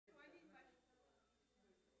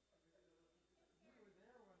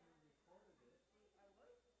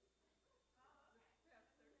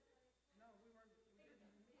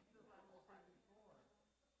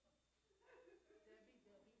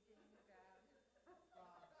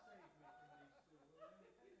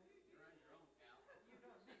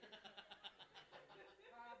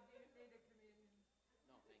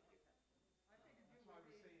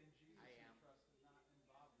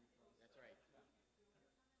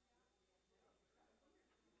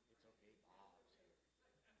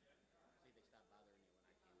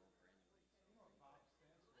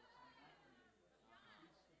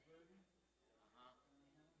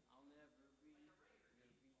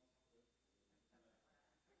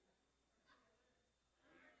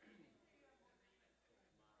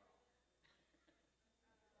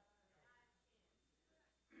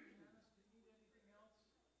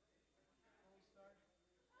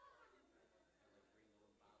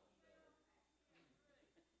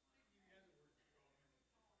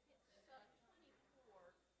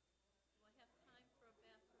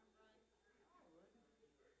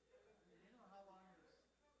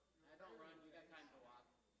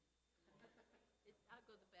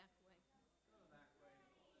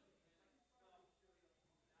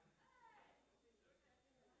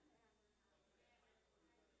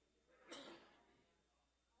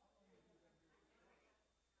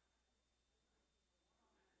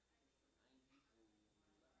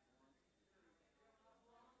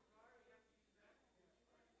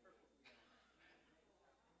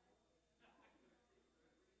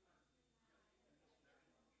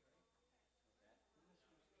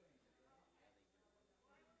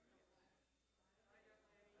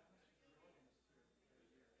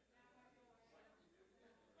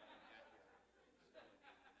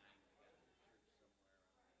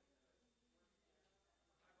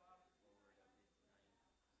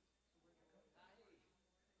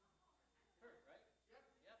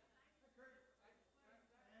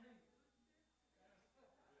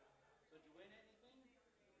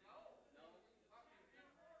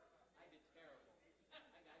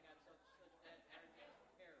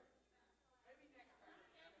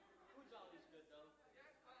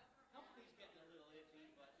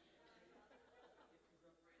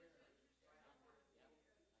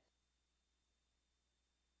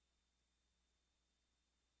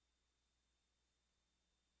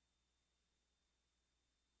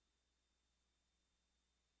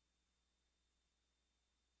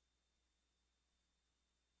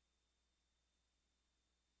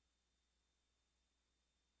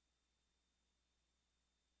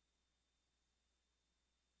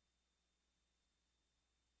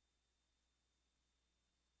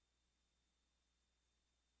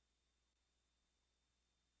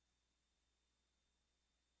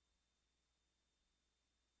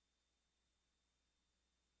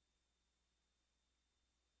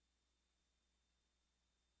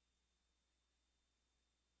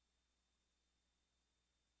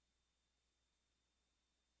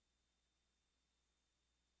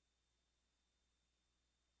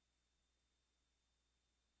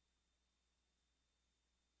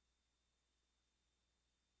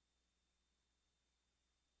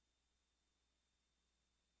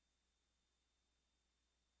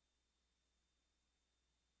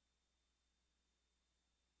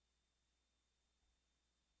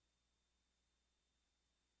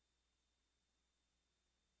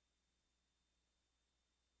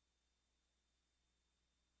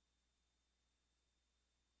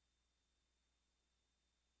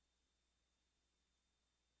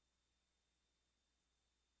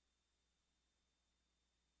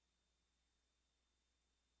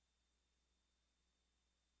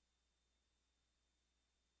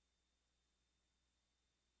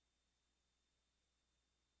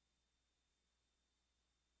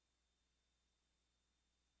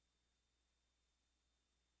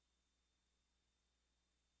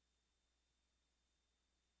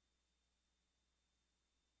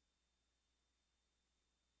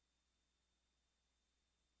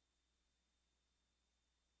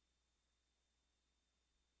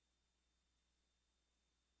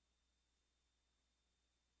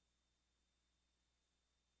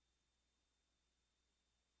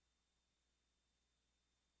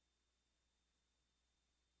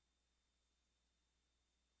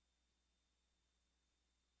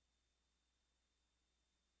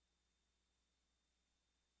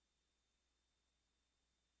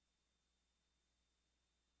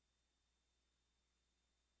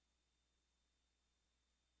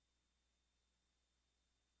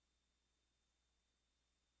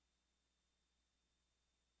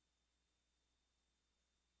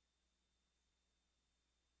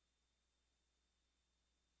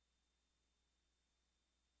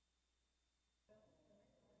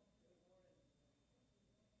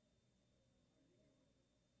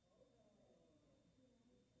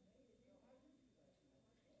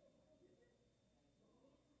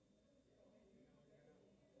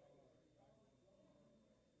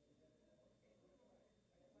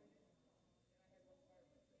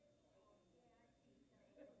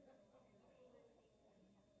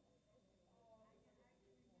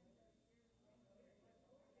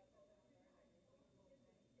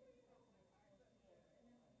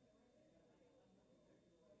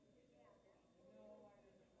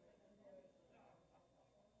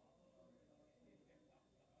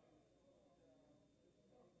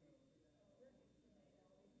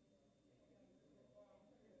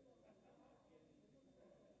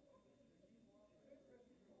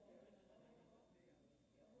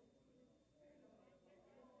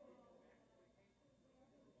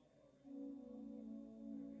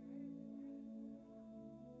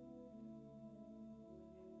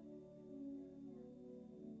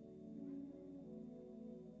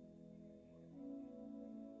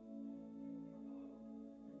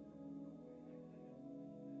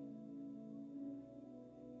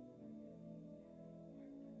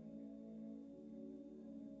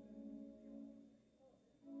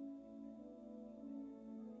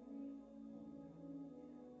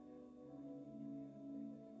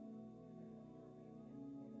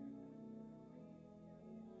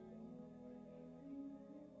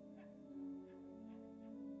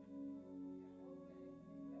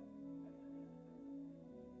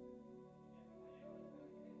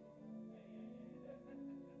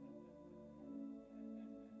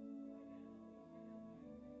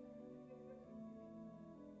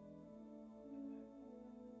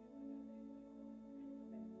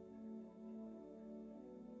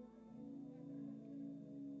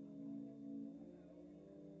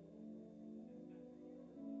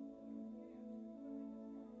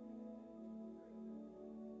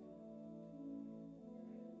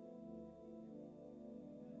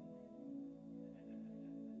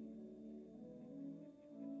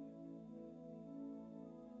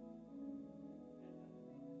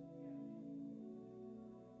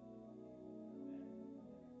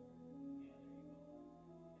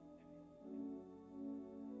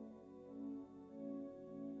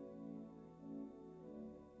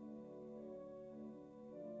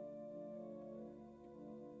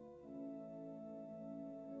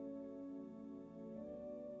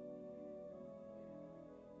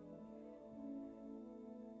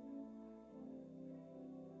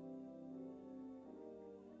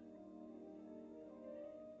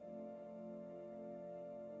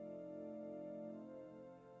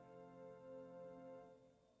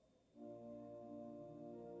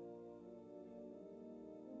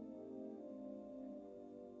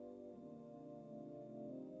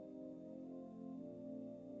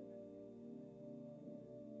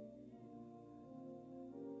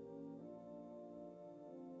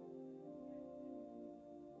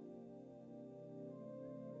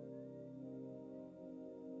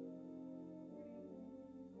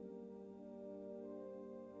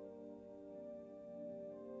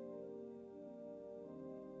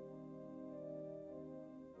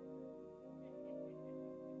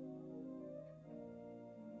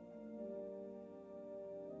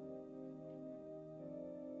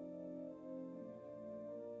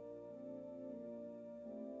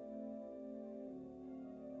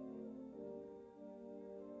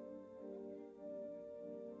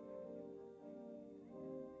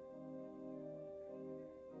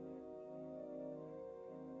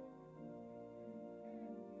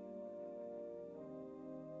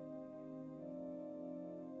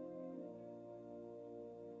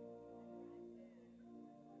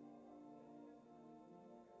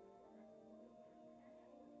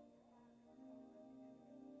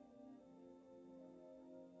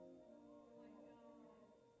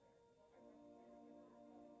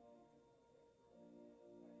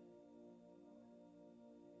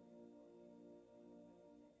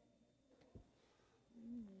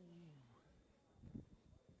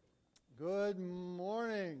Good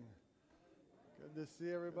morning. Good to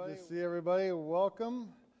see everybody. Welcome.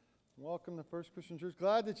 Welcome to First Christian Church.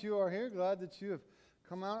 Glad that you are here. Glad that you have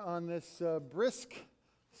come out on this brisk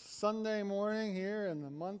Sunday morning here in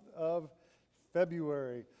the month of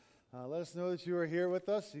February. Let us know that you are here with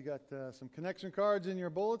us. You got some connection cards in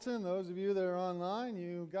your bulletin. Those of you that are online,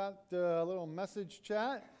 you got a little message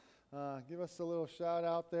chat. Give us a little shout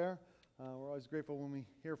out there. We're always grateful when we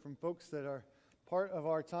hear from folks that are part of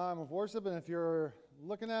our time of worship. And if you're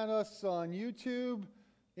looking at us on YouTube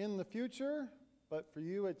in the future, but for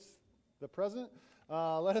you it's the present,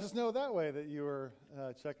 let us know that way that you are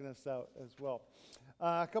checking us out as well.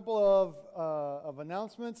 A couple of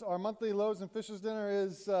announcements. Our monthly Loaves and Fishes dinner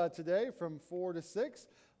is today from 4 to 6.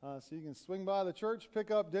 So you can swing by the church,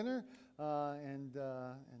 pick up dinner, and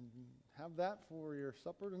have that for your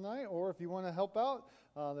supper tonight. Or if you want to help out,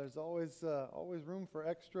 there's always room for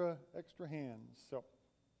extra hands. So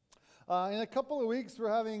in a couple of weeks,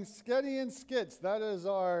 we're having Sketty and Skits. That is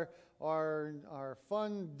our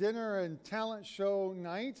fun dinner and talent show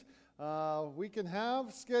night. We can have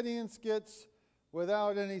Sketty and Skits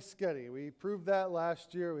without any Sketty. We proved that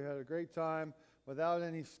last year. We had a great time without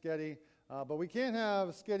any Sketty. But we can't have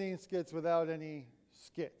Sketty and Skits without any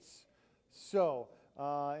skits. So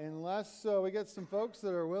unless we get some folks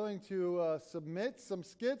that are willing to submit some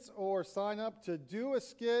skits or sign up to do a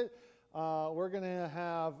skit, we're going to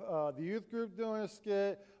have the youth group doing a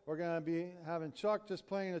skit. We're going to be having Chuck just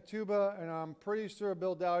playing a tuba, and I'm pretty sure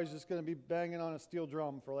Bill Dowie's just going to be banging on a steel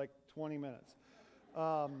drum for like 20 minutes.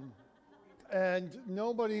 And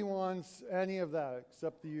nobody wants any of that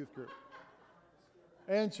except the youth group.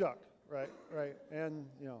 And Chuck, right. And,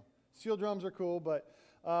 steel drums are cool, but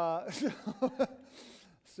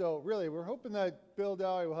so really, we're hoping that Bill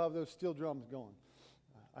Dowie will have those steel drums going.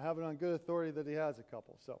 I have it on good authority that he has a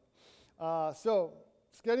couple. So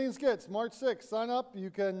Sketty and Skits, March 6th. Sign up. You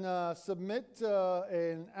can submit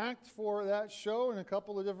an act for that show in a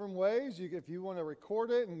couple of different ways. If you want to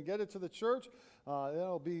record it and get it to the church,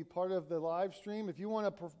 that'll be part of the live stream. If you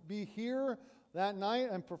want to be here that night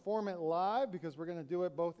and perform it live, because we're going to do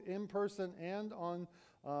it both in person and on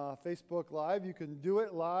Facebook Live, you can do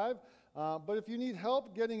it live. But if you need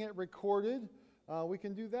help getting it recorded, we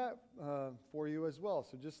can do that for you as well.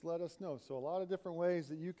 So just let us know. So a lot of different ways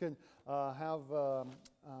that you can have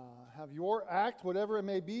your act, whatever it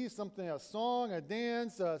may be, something, a song, a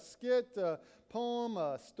dance, a skit, a poem,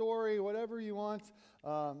 a story, whatever you want.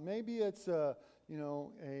 Maybe it's a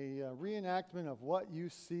reenactment of what you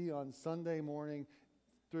see on Sunday morning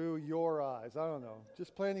through your eyes. I don't know.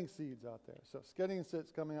 Just planting seeds out there. So Sketty and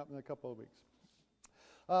Skits coming up in a couple of weeks.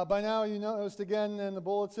 By now, you noticed again in the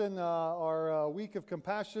bulletin our Week of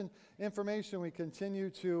Compassion information. We continue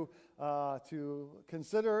to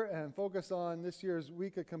consider and focus on this year's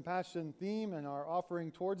Week of Compassion theme and our offering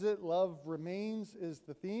towards it. Love Remains is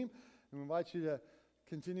the theme. And we invite you to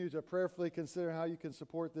continue to prayerfully consider how you can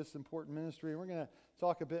support this important ministry. And we're going to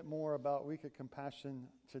talk a bit more about Week of Compassion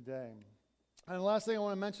today. And the last thing I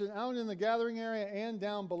want to mention, out in the gathering area and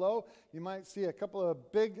down below, you might see a couple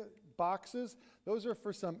of big boxes. Those are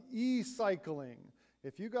for some e-cycling.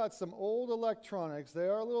 If you got some old electronics, they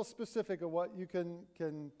are a little specific of what you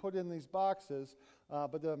can put in these boxes.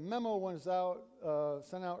 But the memo was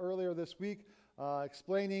sent out earlier this week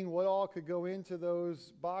explaining what all could go into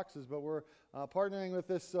those boxes. But we're partnering with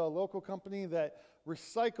this local company that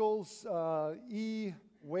recycles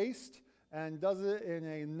e-waste and does it in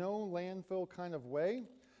a no landfill kind of way.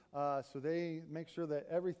 So they make sure that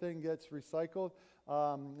everything gets recycled.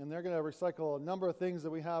 And they're going to recycle a number of things that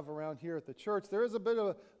we have around here at the church. There is a bit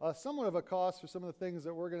of somewhat of a cost for some of the things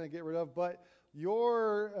that we're going to get rid of, but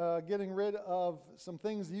you're getting rid of some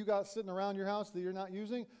things that you got sitting around your house that you're not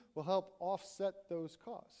using will help offset those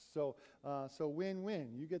costs. So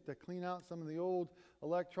win-win. You get to clean out some of the old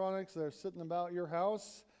electronics that are sitting about your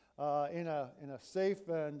house in a safe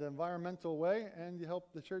and environmental way, and you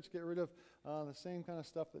help the church get rid of the same kind of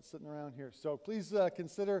stuff that's sitting around here. So please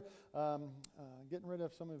consider getting rid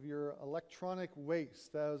of some of your electronic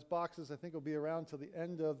waste. Those boxes, I think, will be around till the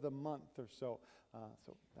end of the month or so.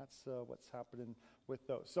 So that's what's happening with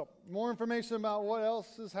those. So more information about what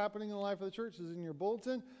else is happening in the life of the church is in your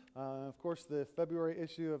bulletin. Of course, the February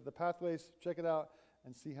issue of the Pathways. Check it out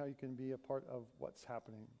and see how you can be a part of what's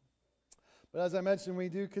happening. But as I mentioned, we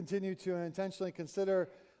do continue to intentionally consider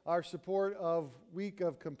our support of Week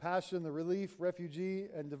of Compassion, the Relief, Refugee,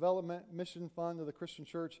 and Development Mission Fund of the Christian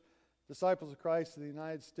Church, Disciples of Christ of the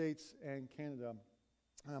United States and Canada.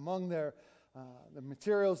 And among the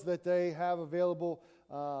materials that they have available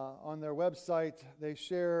on their website, they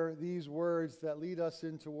share these words that lead us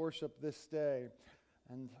into worship this day.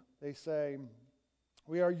 And they say,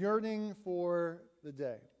 we are yearning for the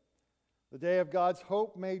day of God's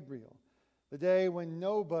hope made real, the day when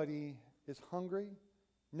nobody is hungry,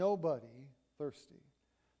 nobody thirsty,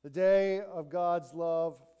 the day of God's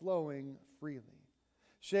love flowing freely.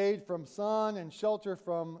 Shade from sun and shelter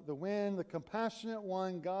from the wind, the compassionate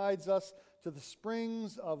one guides us to the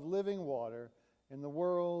springs of living water in the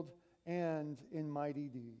world and in mighty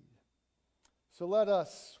deed. So let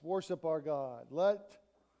us worship our God. Let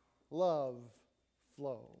love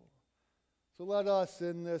flow. So let us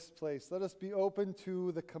in this place, let us be open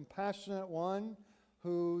to the compassionate one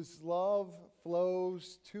whose love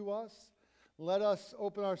flows to us. Let us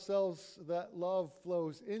open ourselves so that love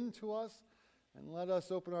flows into us. And let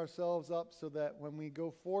us open ourselves up so that when we go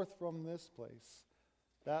forth from this place,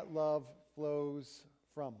 that love flows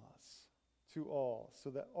from us to all, so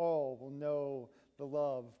that all will know the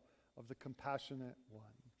love of the compassionate one.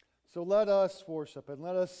 So let us worship, and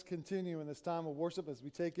let us continue in this time of worship as we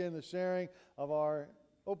take in the sharing of our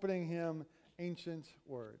opening hymn, Ancient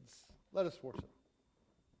Words. Let us worship.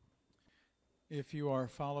 If you are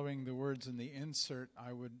following the words in the insert,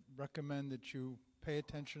 I would recommend that you pay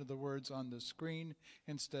attention to the words on the screen.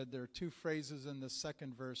 Instead, there are two phrases in the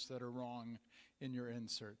second verse that are wrong in your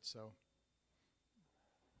insert. So,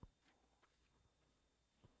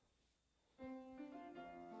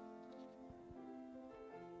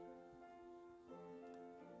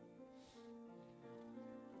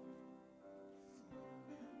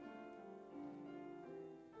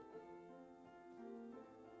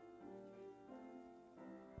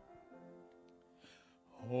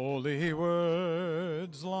 holy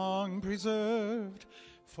words long preserved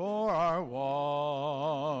for our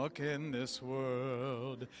walk in this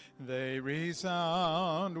world, they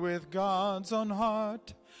resound with God's own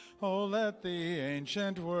heart. Oh, let the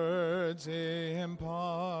ancient words impart.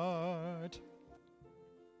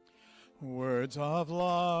 Words of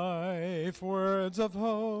life, words of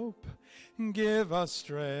hope, give us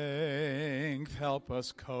strength, help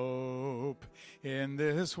us cope in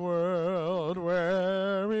this world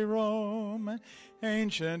where we roam.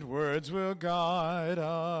 Ancient words will guide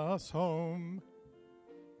us home.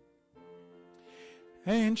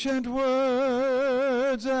 Ancient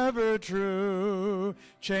words ever true,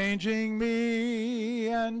 changing me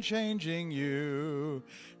and changing you.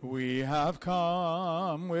 We have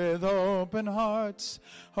come with open hearts.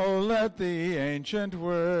 Oh, let the ancient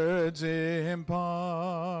words impart.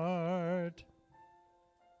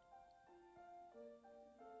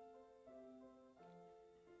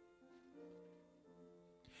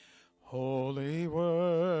 Holy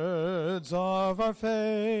words of our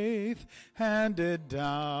faith, handed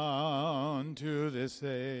down to this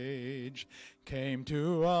age, came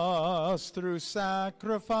to us through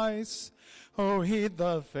sacrifice. Oh, heed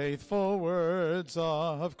the faithful words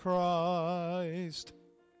of Christ.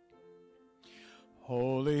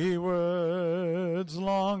 Holy words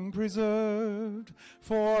long preserved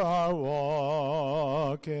for our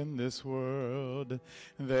walk in this world,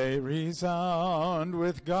 they resound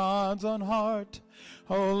with God's own heart.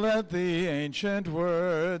 Oh, let the ancient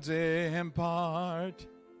words impart.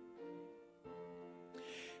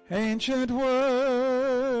 Ancient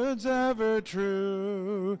words ever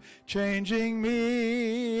true, changing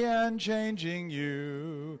me and changing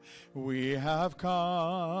you. We have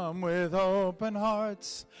come with open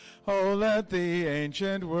hearts. Oh, let the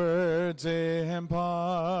ancient words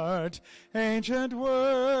impart. Ancient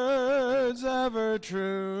words ever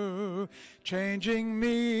true, changing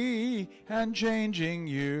me and changing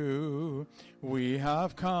you. We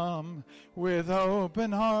have come with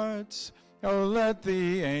open hearts. Oh, let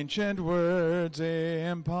the ancient words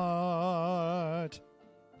impart.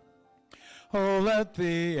 Oh, let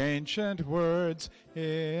the ancient words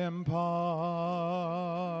impart.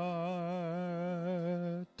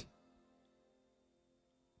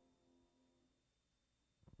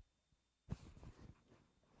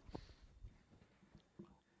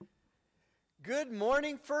 Good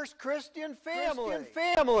morning, First Christian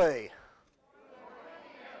family.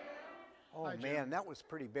 Oh, man, that was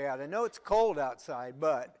pretty bad. I know it's cold outside,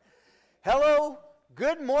 but hello,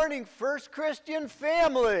 good morning, First Christian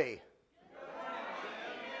family.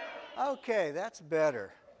 Okay, that's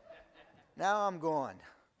better. Now I'm going.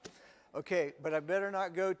 Okay, but I better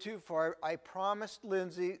not go too far. I promised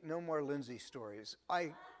Lindsay no more Lindsay stories.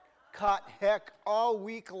 I caught heck all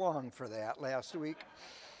week long for that last week.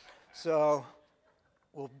 So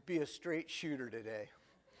we'll be a straight shooter today.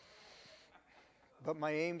 But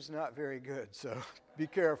my aim's not very good, so be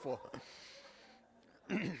careful.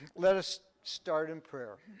 Let us start in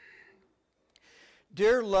prayer.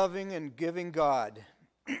 Dear loving and giving God,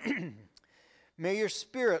 May your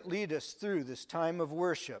Spirit lead us through this time of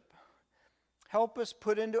worship. Help us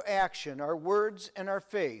put into action our words and our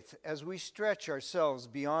faith as we stretch ourselves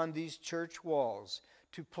beyond these church walls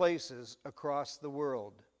to places across the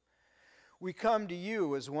world. We come to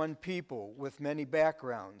you as one people with many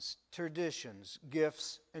backgrounds, traditions,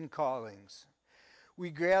 gifts, and callings. We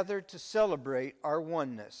gather to celebrate our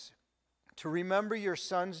oneness, to remember your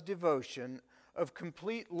Son's devotion of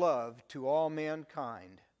complete love to all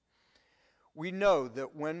mankind. We know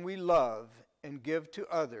that when we love and give to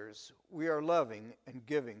others, we are loving and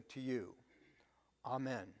giving to you.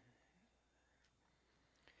 Amen.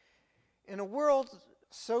 In a world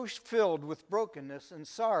so filled with brokenness and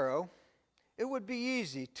sorrow, it would be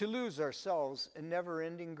easy to lose ourselves in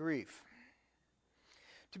never-ending grief,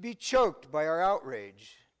 to be choked by our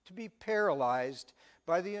outrage, to be paralyzed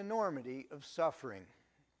by the enormity of suffering,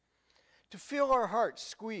 to feel our hearts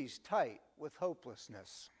squeezed tight with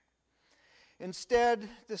hopelessness. Instead,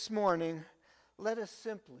 this morning, let us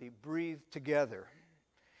simply breathe together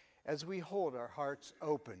as we hold our hearts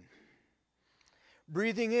open,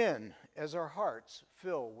 breathing in as our hearts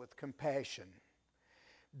fill with compassion,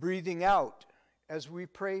 breathing out as we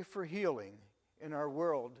pray for healing in our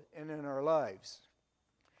world and in our lives,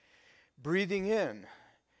 breathing in,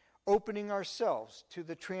 opening ourselves to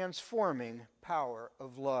the transforming power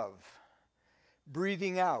of love,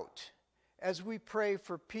 breathing out as we pray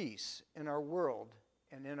for peace in our world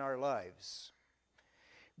and in our lives,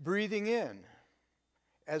 breathing in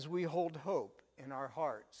as we hold hope in our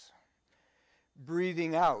hearts,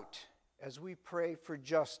 breathing out as we pray for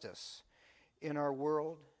justice in our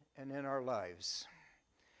world and in our lives.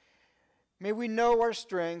 May we know our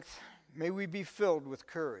strength. May we be filled with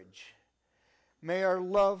courage. May our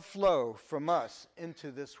love flow from us into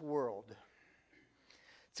this world.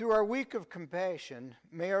 Through our week of compassion,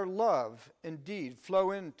 may our love indeed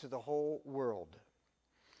flow into the whole world,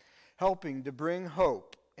 helping to bring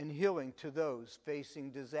hope and healing to those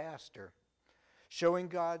facing disaster, showing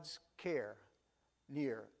God's care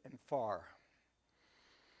near and far.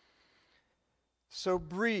 So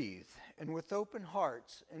breathe, and with open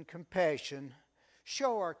hearts and compassion,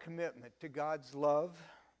 show our commitment to God's love,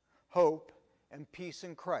 hope, and peace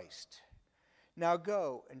in Christ. Now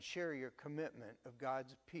go and share your commitment of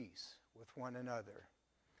God's peace with one another.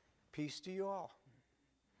 Peace to you all.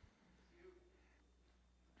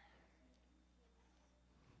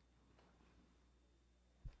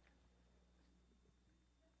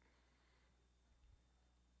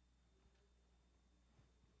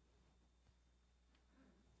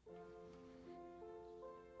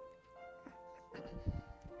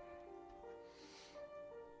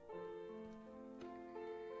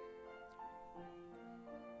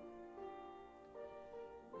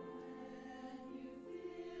 When you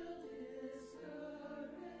feel discouraged,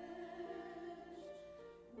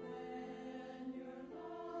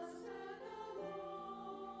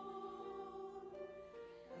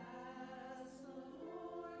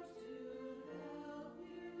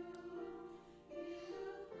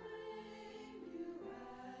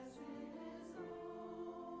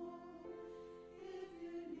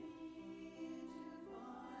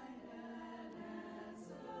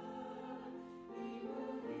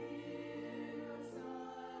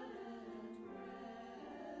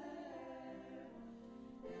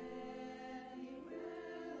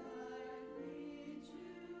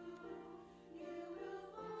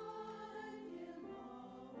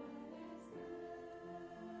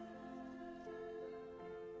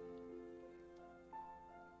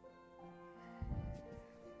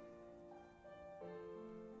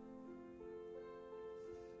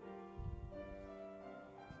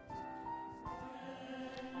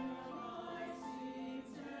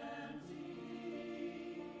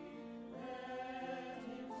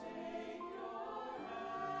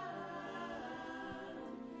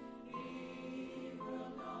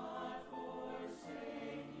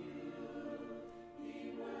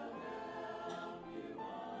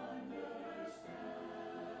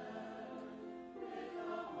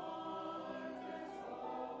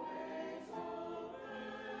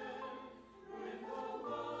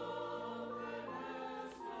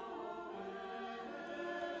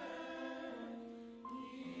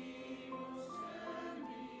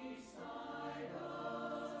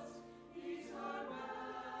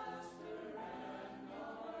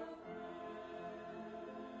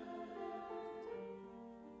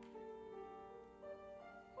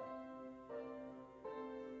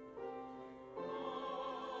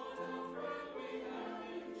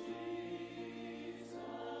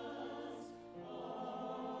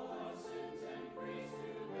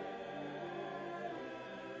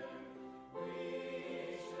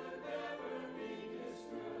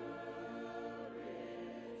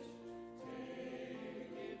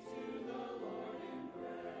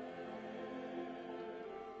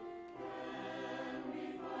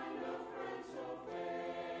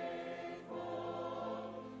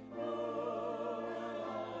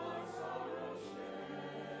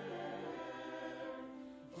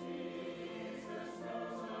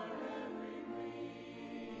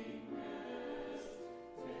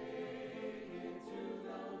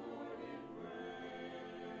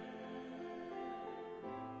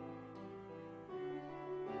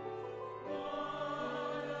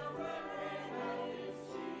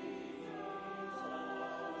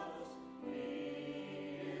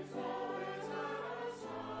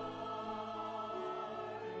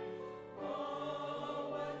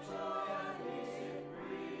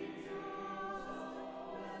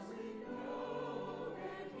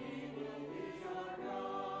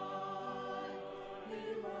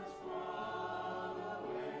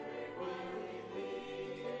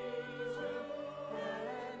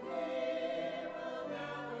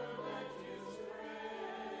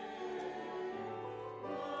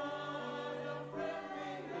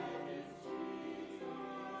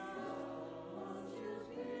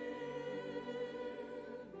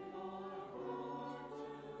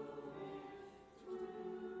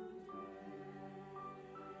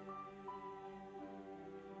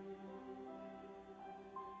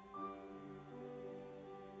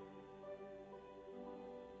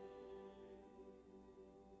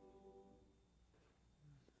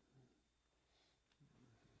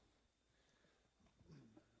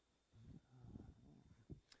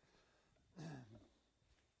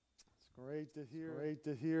 Great to hear. Great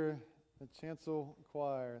to hear the chancel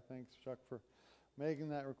choir. Thanks, Chuck, for making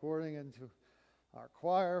that recording, and to our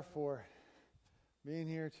choir for being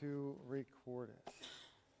here to record it.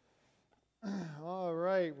 All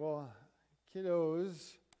right. Well,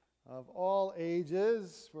 kiddos of all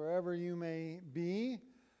ages, wherever you may be,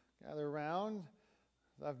 gather around.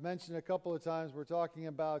 As I've mentioned a couple of times, we're talking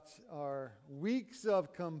about our weeks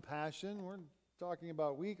of compassion. We're talking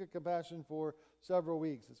about week of compassion for several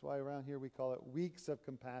weeks. That's why around here we call it weeks of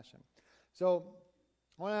compassion. So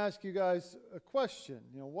I want to ask you guys a question.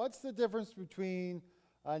 What's the difference between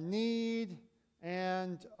a need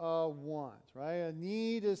and a want, right? A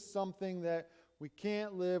need is something that we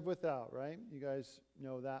can't live without, right? You guys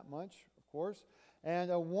know that much, of course. And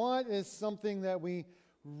a want is something that we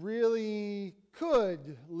really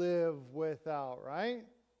could live without, right?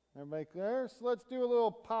 Everybody clear? So let's do a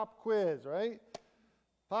little pop quiz, right?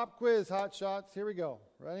 Pop quiz, hot shots. Here we go.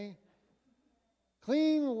 Ready?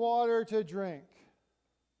 Clean water to drink.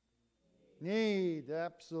 Need,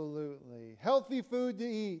 absolutely. Healthy food to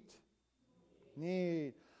eat.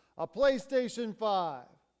 Need. A PlayStation 5.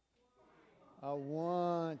 A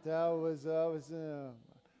want. I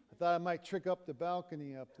thought I might trick up the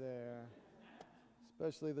balcony up there.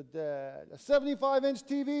 Especially the dad. A 75-inch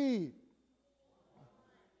TV.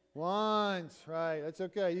 Want, right. That's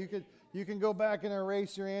okay. You can go back and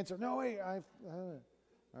erase your answer. No, wait. All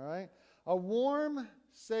right. A warm,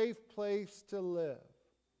 safe place to live.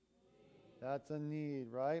 That's a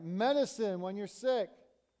need, right? Medicine when you're sick.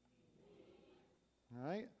 All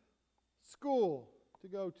right. School to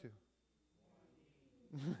go to.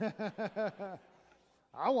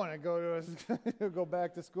 I want to go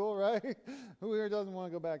back to school, right? Who here doesn't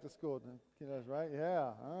want to go back to school? Kiddos, right?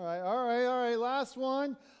 Yeah. All right. Last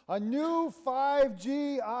one. A new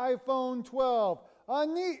 5G iPhone 12. A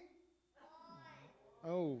need.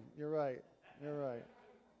 Oh, you're right.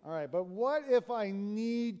 All right, but what if I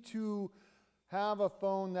need to have a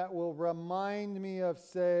phone that will remind me of,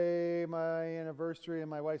 say, my anniversary and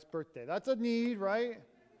my wife's birthday? That's a need, right?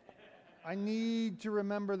 I need to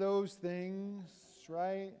remember those things,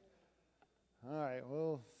 right? All right,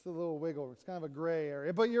 well, it's a little wiggle. It's kind of a gray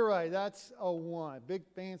area, but you're right. That's a want. Big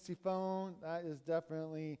fancy phone, that is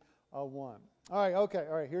definitely a want. All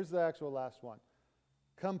right, here's the actual last one.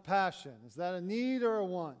 Compassion. Is that a need or a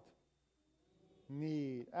want?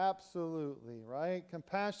 Need, absolutely, right?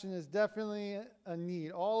 Compassion is definitely a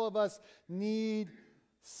need. All of us need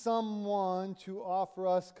someone to offer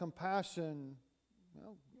us compassion,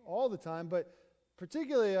 all the time, but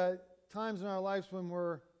particularly at times in our lives when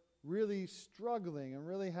we're really struggling and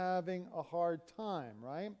really having a hard time,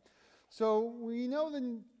 right? So we know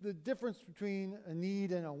the difference between a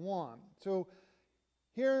need and a want. So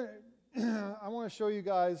here, I want to show you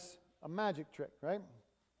guys a magic trick, right?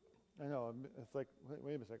 I know, it's like,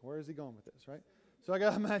 wait a second, where is he going with this, right? So I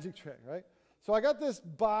got a magic trick, right? So I got this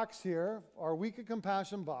box here, our Week of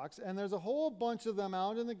Compassion box, and there's a whole bunch of them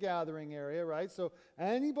out in the gathering area, right? So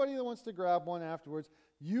anybody that wants to grab one afterwards,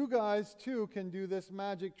 you guys too can do this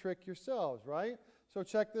magic trick yourselves, right? So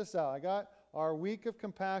check this out. I got our Week of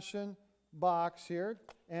Compassion box here,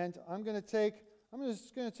 and I'm just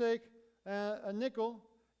going to take a nickel,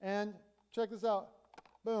 and check this out.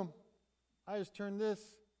 Boom. I just turned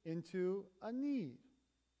this into a need,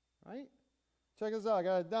 right? Check this out. I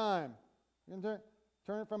got a dime. I'm going to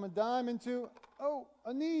turn it from a dime into,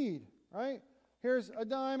 a need, right? Here's a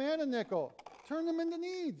dime and a nickel. Turn them into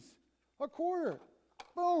needs. A quarter.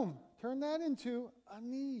 Boom. Turn that into a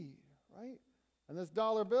need, right? And this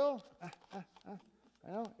dollar bill, I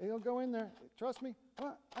know, it'll go in there. Trust me.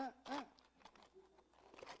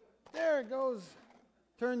 There it goes.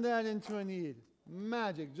 Turn that into a need.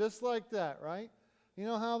 Magic, just like that, right? You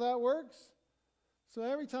know how that works? So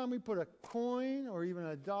every time we put a coin or even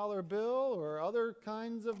a dollar bill or other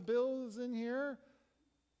kinds of bills in here,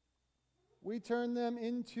 we turn them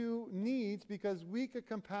into needs because Week of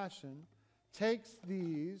Compassion takes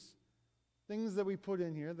these things that we put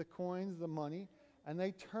in here, the coins, the money, and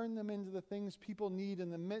they turn them into the things people need in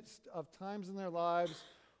the midst of times in their lives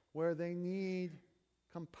where they need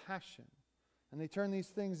compassion. And they turn these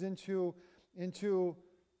things into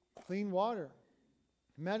clean water,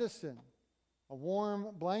 medicine, a warm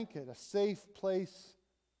blanket, a safe place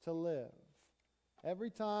to live. Every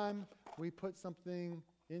time we put something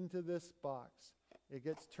into this box, it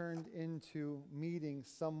gets turned into meeting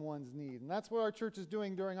someone's need. And that's what our church is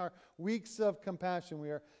doing during our Weeks of Compassion.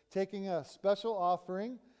 We are taking a special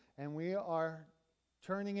offering and we are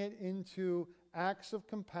turning it into acts of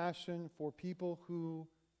compassion for people who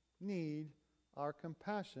need our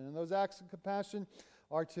compassion. And those acts of compassion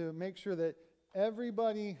are to make sure that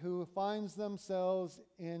everybody who finds themselves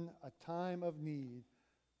in a time of need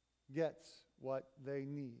gets what they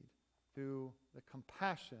need through the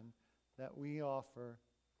compassion that we offer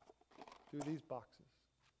through these boxes.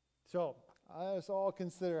 So, let us all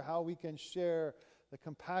consider how we can share the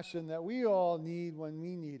compassion that we all need when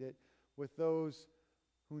we need it with those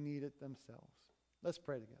who need it themselves. Let's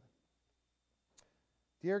pray together.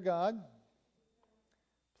 Dear God,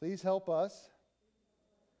 please help us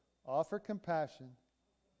offer compassion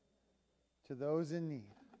to those in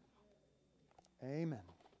need. Amen.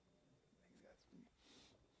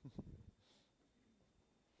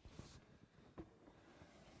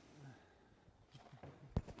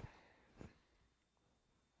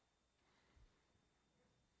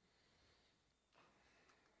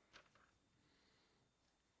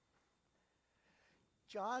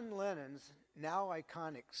 John Lennon's now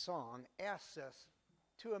iconic song asks us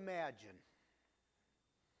to imagine.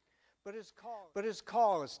 But his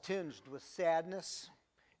call is tinged with sadness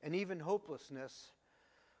and even hopelessness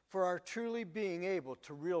for our truly being able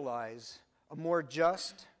to realize a more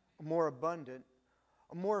just, a more abundant,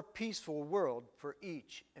 a more peaceful world for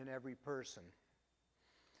each and every person.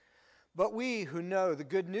 But we who know the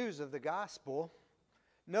good news of the gospel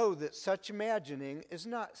know that such imagining is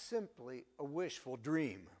not simply a wishful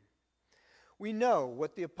dream. We know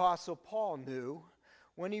what the Apostle Paul knew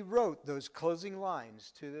when he wrote those closing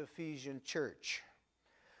lines to the Ephesian church,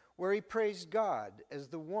 where he praised God as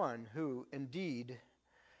the one who, indeed,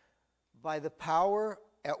 by the power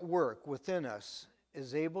at work within us,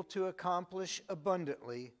 is able to accomplish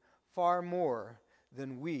abundantly far more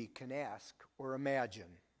than we can ask or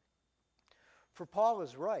imagine. For Paul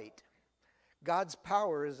is right. God's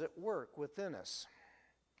power is at work within us.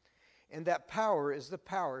 And that power is the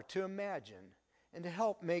power to imagine and to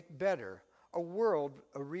help make better a world,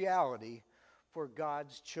 a reality for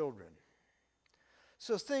God's children.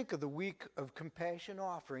 So think of the week of compassion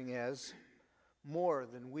offering as more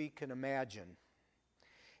than we can imagine.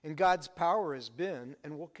 And God's power has been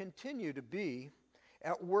and will continue to be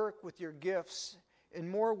at work with your gifts in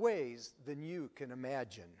more ways than you can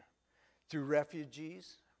imagine. Through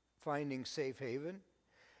refugees finding safe haven,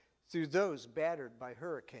 through those battered by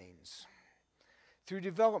hurricanes, through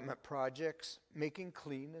development projects making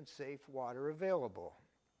clean and safe water available,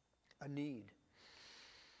 a need,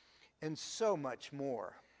 and so much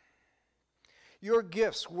more. Your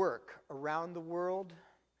gifts work around the world,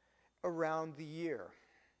 around the year,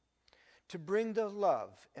 to bring the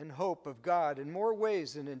love and hope of God in more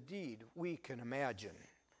ways than indeed we can imagine.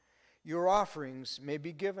 Your offerings may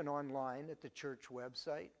be given online at the church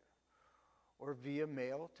website, or via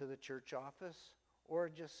mail to the church office, or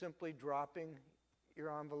just simply dropping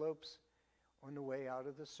your envelopes on the way out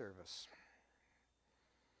of the service.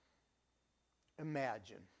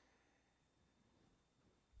 Imagine.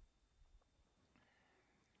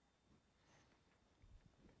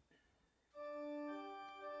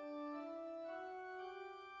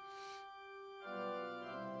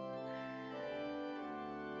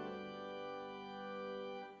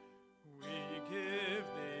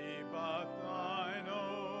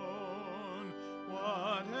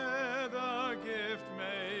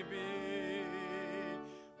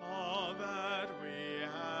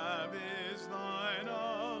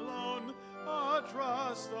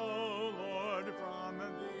 Trust, O Lord, from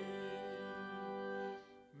thee.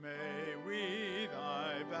 May we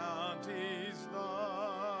thy bounties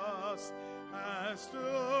thus, as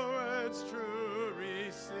stewards true,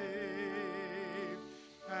 receive,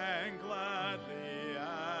 and gladly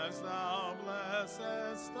as thou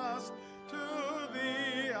blessest us, to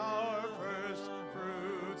thee our first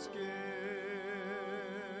fruits give.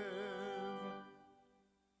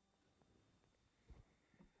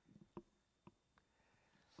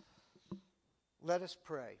 Let us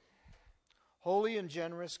pray. Holy and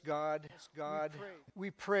generous God, we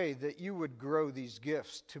pray that you would grow these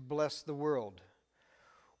gifts to bless the world.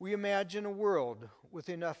 We imagine a world with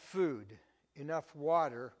enough food, enough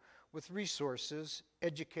water, with resources,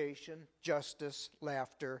 education, justice,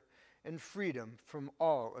 laughter, and freedom from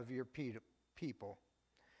all of your people.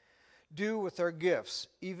 Do with our gifts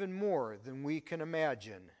even more than we can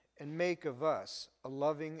imagine, and make of us a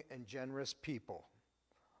loving and generous people.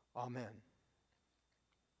 Amen.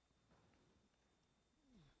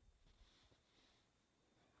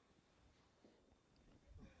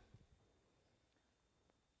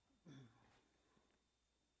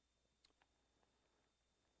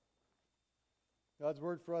 God's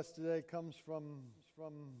word for us today comes from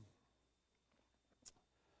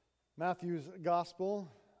Matthew's Gospel,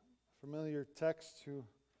 familiar text to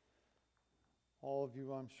all of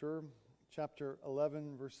you, I'm sure. Chapter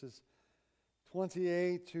 11, verses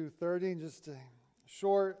 28 to 30, just a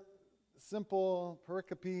short, simple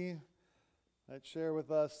pericope that share with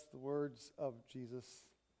us the words of Jesus,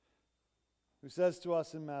 who says to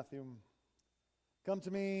us in Matthew, "Come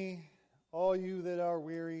to me, all you that are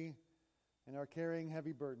weary and are carrying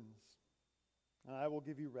heavy burdens, and I will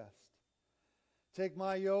give you rest. Take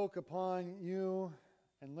my yoke upon you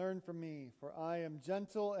and learn from me, for I am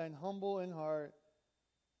gentle and humble in heart,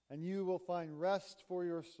 and you will find rest for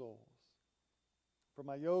your souls. For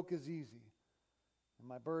my yoke is easy, and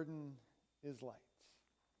my burden is light."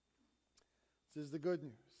 This is the good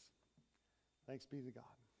news. Thanks be to God.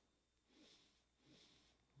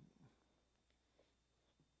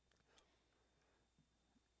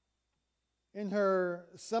 In her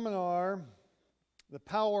seminar, The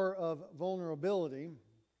Power of Vulnerability,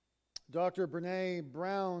 Dr. Brene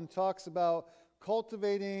Brown talks about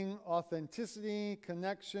cultivating authenticity,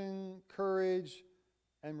 connection, courage,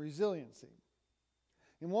 and resiliency.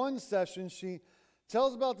 In one session, she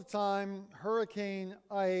tells about the time Hurricane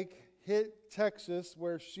Ike hit Texas,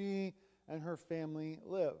 where she and her family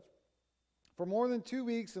lived. For more than 2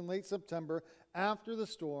 weeks in late September, after the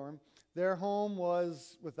storm, their home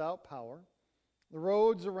was without power. The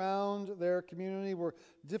roads around their community were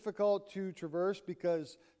difficult to traverse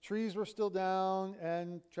because trees were still down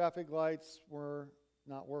and traffic lights were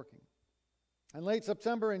not working. And late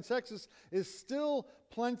September in Texas is still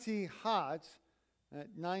plenty hot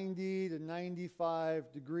at 90 to 95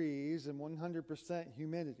 degrees and 100%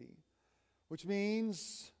 humidity, which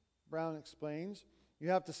means, Brown explains, you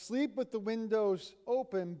have to sleep with the windows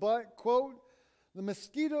open, but, quote, the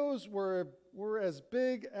mosquitoes were as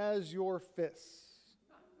big as your fists.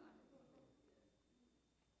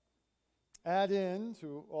 Add in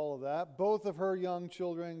to all of that, both of her young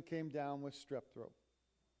children came down with strep throat.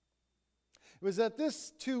 It was at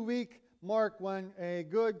this 2-week mark when a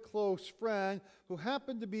good close friend, who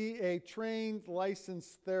happened to be a trained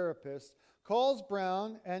licensed therapist, calls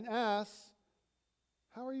Brown and asks,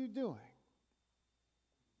 "How are you doing?"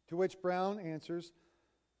 To which Brown answers,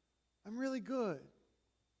 "I'm really good.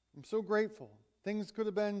 I'm so grateful. Things could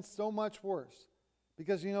have been so much worse.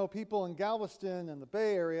 Because, people in Galveston and the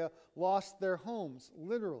Bay Area lost their homes,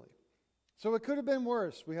 literally. So it could have been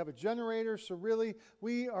worse. We have a generator, so really,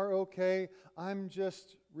 we are okay. I'm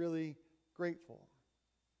just really grateful."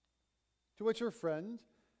 To which her friend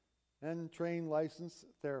and trained licensed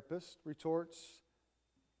therapist retorts,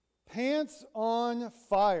 "Pants on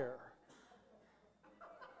fire."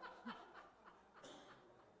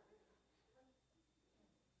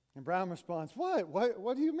 And Brown responds,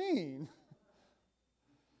 What do you mean?"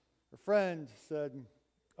 Her friend said,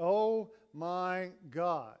 "Oh my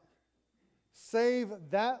God, save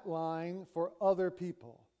that line for other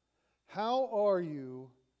people. How are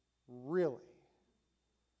you really?"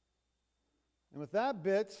 And with that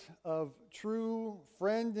bit of true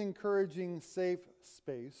friend-encouraging safe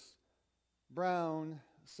space, Brown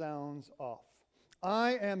sounds off.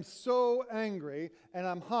 "I am so angry, and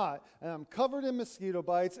I'm hot, and I'm covered in mosquito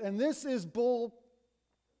bites, and this is bull.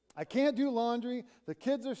 I can't do laundry, the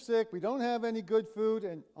kids are sick, we don't have any good food,"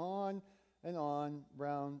 and on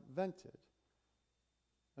Brown vented.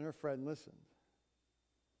 And her friend listened.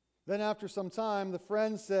 Then after some time, the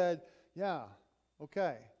friend said, "Yeah,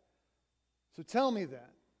 okay. So tell me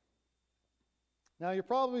then." Now you're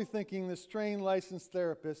probably thinking this trained licensed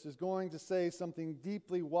therapist is going to say something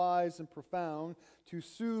deeply wise and profound to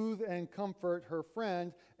soothe and comfort her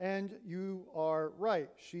friend, and you are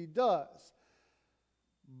right, she does.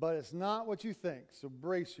 But it's not what you think, so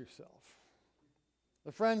brace yourself.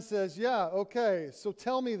 The friend says, "Yeah, okay, so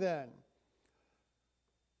tell me then,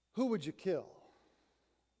 who would you kill?"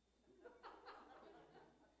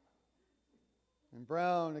 And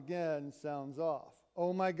Brown again sounds off.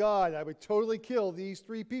 "Oh my God, I would totally kill these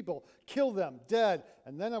 3 people, kill them dead,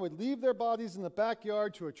 and then I would leave their bodies in the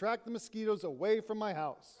backyard to attract the mosquitoes away from my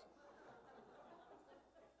house."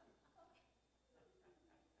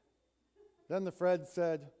 Then the friend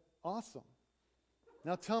said, "Awesome.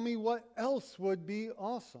 Now tell me what else would be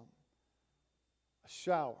awesome." A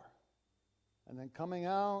shower. And then coming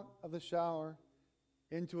out of the shower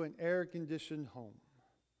into an air-conditioned home.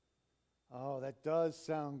 Oh, that does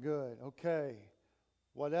sound good. Okay,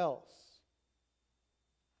 what else?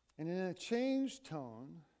 And in a changed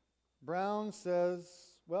tone, Brown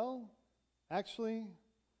says, "Well, actually,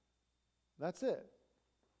 that's it."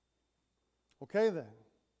 "Okay then,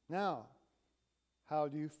 now, how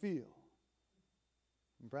do you feel?"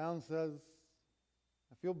 And Brown says,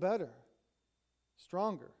 "I feel better,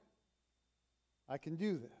 stronger. I can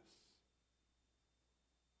do this."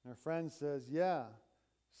 And her friend says, "Yeah,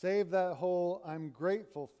 save that whole 'I'm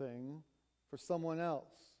grateful' thing for someone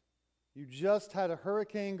else. You just had a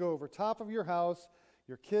hurricane go over top of your house.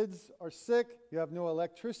 Your kids are sick. You have no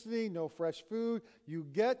electricity, no fresh food. You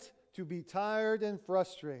get to be tired and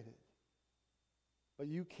frustrated. But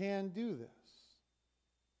you can do this.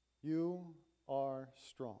 You are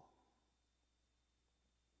strong.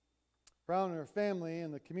 Brown and her family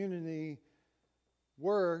and the community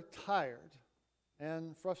were tired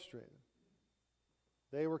and frustrated.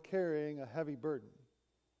 They were carrying a heavy burden.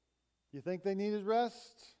 You think they needed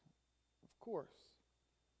rest? Of course.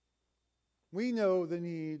 We know the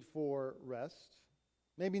need for rest.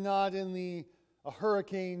 Maybe not in a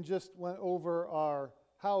hurricane just went over our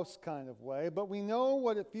house kind of way, but we know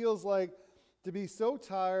what it feels like to be so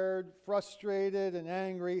tired, frustrated, and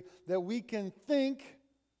angry that we can think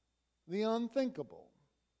the unthinkable.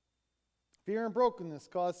 Fear and brokenness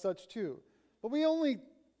cause such too. But we only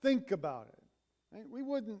think about it. Right? We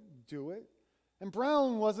wouldn't do it. And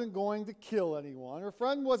Brown wasn't going to kill anyone. Her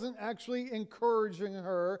friend wasn't actually encouraging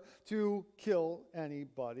her to kill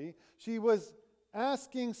anybody. She was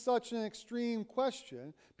asking such an extreme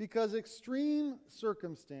question because extreme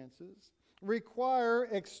circumstances require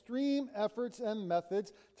extreme efforts and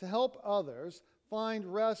methods to help others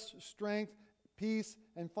find rest, strength, peace,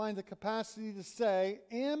 and find the capacity to say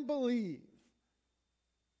and believe,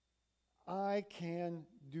 I can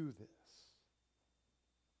do this.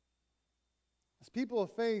 As people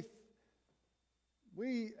of faith,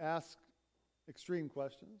 we ask extreme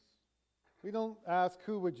questions. We don't ask,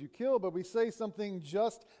 who would you kill? But we say something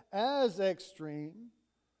just as extreme.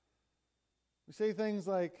 We say things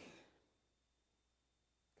like,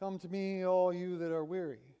 come to me, all you that are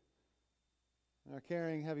weary and are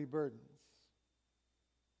carrying heavy burdens,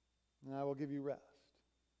 and I will give you rest.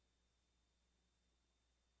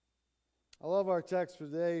 I love our text for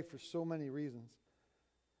today for so many reasons.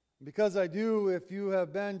 Because I do, if you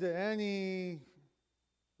have been to any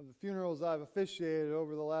of the funerals I've officiated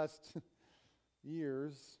over the last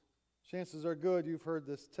years, chances are good you've heard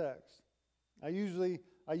this text. I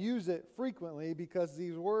use it frequently because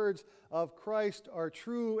these words of Christ are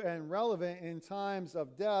true and relevant in times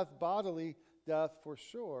of death, bodily death for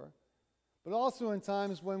sure, but also in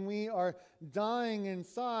times when we are dying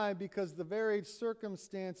inside because the varied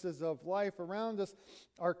circumstances of life around us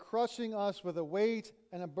are crushing us with a weight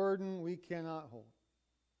and a burden we cannot hold.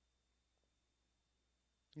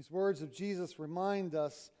 These words of Jesus remind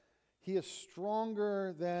us He is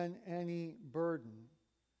stronger than any burden,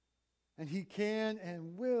 and He can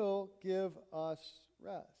and will give us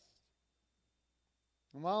rest.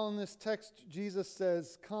 And while in this text Jesus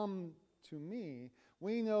says, come to me,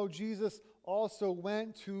 we know Jesus also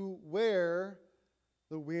went to where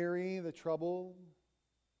the weary, the troubled,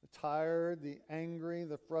 the tired, the angry,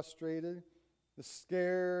 the frustrated, the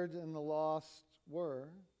scared, and the lost were.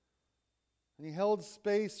 And He held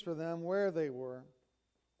space for them where they were,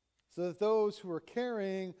 so that those who were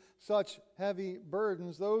carrying such heavy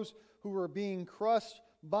burdens, those who were being crushed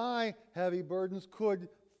by heavy burdens, could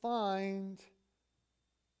find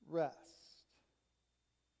rest.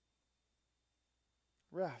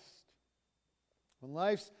 Rest. When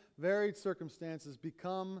life's varied circumstances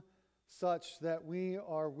become such that we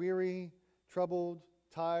are weary, troubled,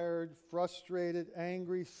 tired, frustrated,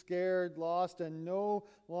 angry, scared, lost, and no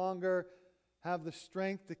longer have the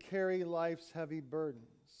strength to carry life's heavy burdens,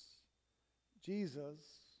 Jesus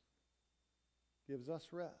gives us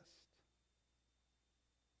rest.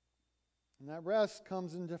 And that rest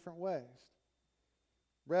comes in different ways.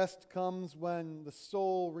 Rest comes when the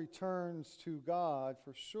soul returns to God,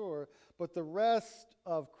 for sure. But the rest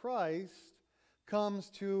of Christ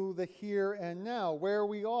comes to the here and now, where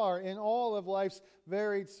we are in all of life's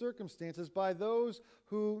varied circumstances, by those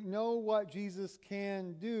who know what Jesus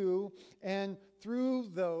can do, and through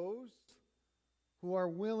those who are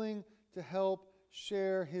willing to help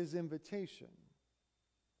share His invitation.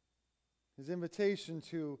 His invitation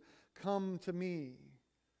to come to me,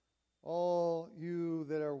 all you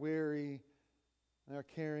that are weary and are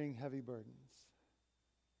carrying heavy burdens,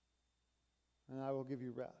 and I will give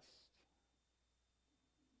you rest.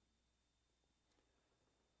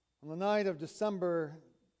 On the night of December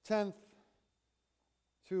 10th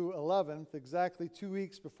to 11th, exactly 2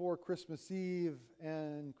 weeks before Christmas Eve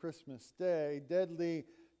and Christmas Day, deadly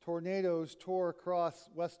tornadoes tore across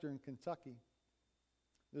western Kentucky.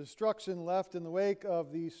 The destruction left in the wake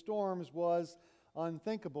of these storms was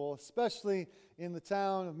unthinkable, especially in the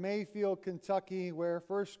town of Mayfield, Kentucky, where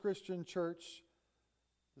First Christian Church,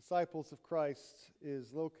 Disciples of Christ,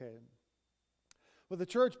 is located. With the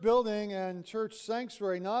church building and church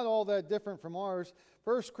sanctuary not all that different from ours,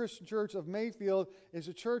 First Christian Church of Mayfield is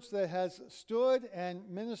a church that has stood and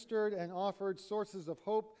ministered and offered sources of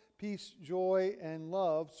hope, peace, joy, and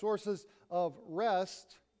love, sources of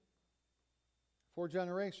rest for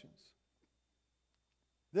generations.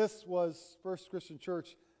 This was First Christian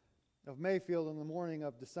Church of Mayfield in the morning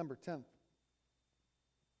of December 10th.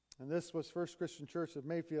 And this was First Christian Church of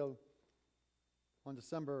Mayfield on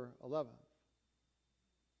December 11th.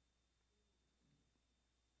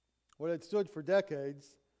 What had stood for decades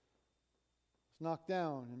was knocked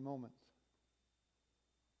down in moments.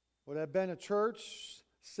 What had been a church,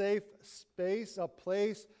 safe space, a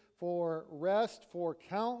place for rest for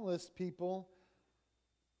countless people,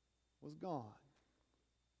 was gone.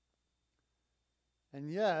 And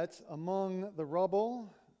yet, among the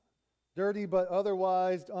rubble, dirty but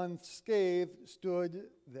otherwise unscathed, stood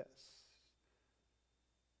this: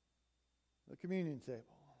 the communion table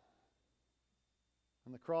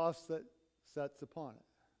and the cross that sets upon it.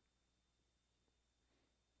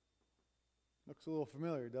 Looks a little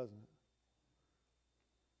familiar, doesn't it?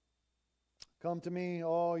 Come to me,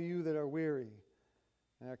 all you that are weary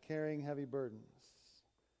and are carrying heavy burdens,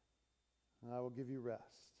 and I will give you rest.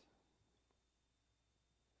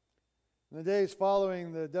 In the days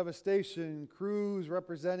following the devastation, crews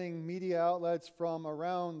representing media outlets from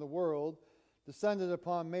around the world descended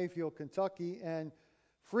upon Mayfield, Kentucky, and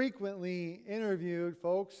frequently interviewed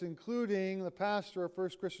folks, including the pastor of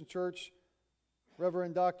First Christian Church,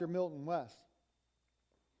 Reverend Dr. Milton West.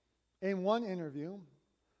 In one interview,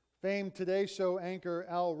 famed Today Show anchor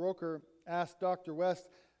Al Roker asked Dr. West,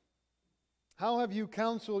 "How have you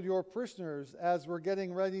counseled your parishioners as we're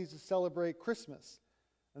getting ready to celebrate Christmas?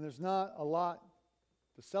 And there's not a lot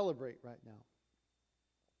to celebrate right now."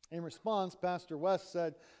 In response, Pastor West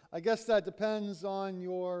said, "I guess that depends on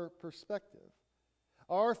your perspective.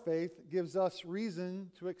 Our faith gives us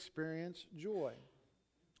reason to experience joy.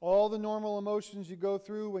 All the normal emotions you go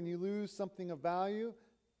through when you lose something of value,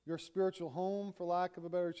 your spiritual home, for lack of a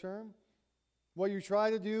better term, what you try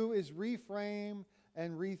to do is reframe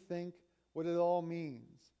and rethink what it all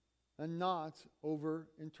means and not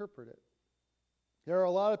over-interpret it. There are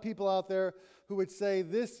a lot of people out there who would say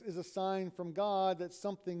this is a sign from God that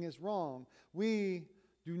something is wrong. We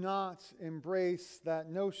do not embrace that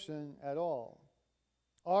notion at all.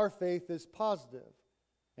 Our faith is positive,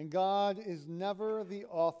 and God is never the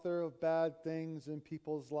author of bad things in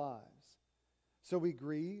people's lives. So we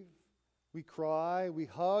grieve, we cry, we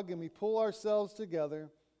hug, and we pull ourselves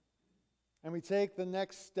together, and we take the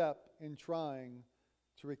next step in trying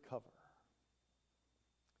to recover.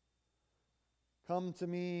 Come to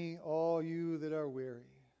me, all you that are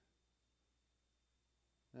weary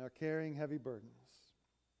and are carrying heavy burdens,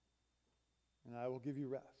 and I will give you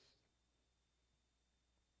rest."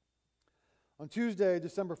 On Tuesday,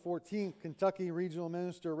 December 14th, Kentucky Regional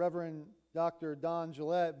Minister Reverend Dr. Don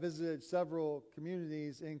Gillette visited several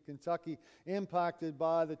communities in Kentucky impacted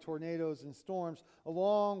by the tornadoes and storms,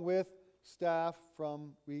 along with staff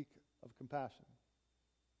from Week of Compassion.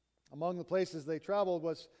 Among the places they traveled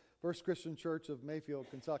was First Christian Church of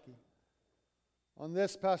Mayfield, Kentucky. On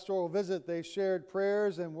this pastoral visit, they shared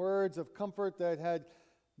prayers and words of comfort that had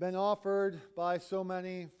been offered by so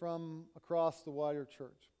many from across the wider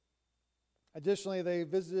church. Additionally, they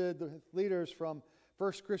visited the leaders from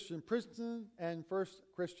First Christian Princeton and First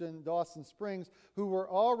Christian Dawson Springs, who were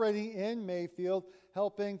already in Mayfield,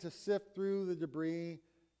 helping to sift through the debris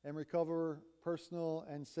and recover personal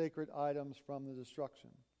and sacred items from the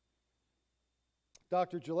destruction.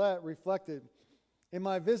 Dr. Gillette reflected, "In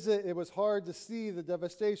my visit, it was hard to see the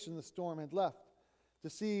devastation the storm had left, to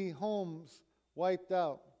see homes wiped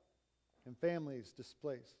out and families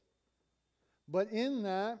displaced. But in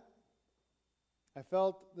that, I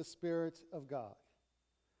felt the Spirit of God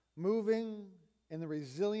moving in the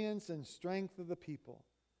resilience and strength of the people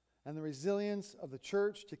and the resilience of the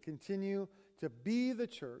church to continue to be the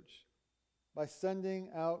church by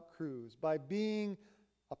sending out crews, by being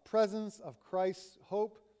a presence of Christ's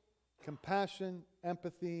hope, compassion,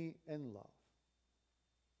 empathy, and love.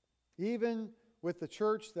 Even with the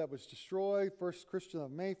church that was destroyed, First Christian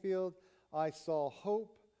of Mayfield, I saw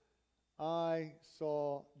hope, I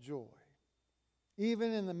saw joy.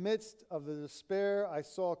 Even in the midst of the despair, I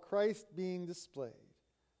saw Christ being displayed.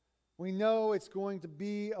 We know it's going to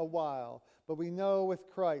be a while, but we know with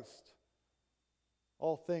Christ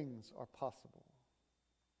all things are possible.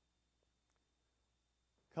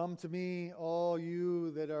 Come to me, all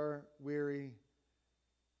you that are weary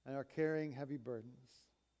and are carrying heavy burdens,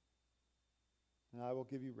 and I will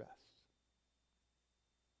give you rest.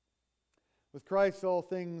 With Christ, all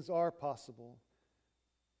things are possible.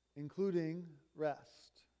 including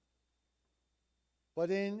rest. But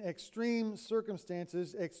in extreme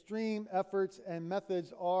circumstances, extreme efforts and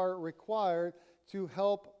methods are required to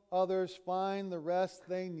help others find the rest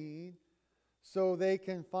they need so they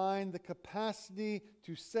can find the capacity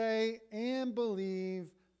to say and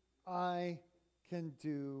believe, I can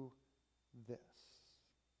do this.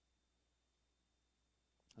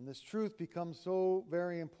 And this truth becomes so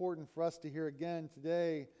very important for us to hear again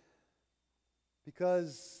today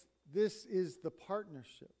because this is the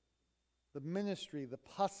partnership, the ministry, the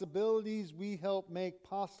possibilities we help make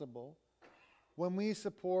possible when we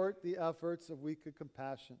support the efforts of Week of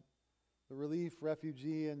Compassion, the Relief,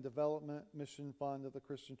 Refugee, and Development Mission Fund of the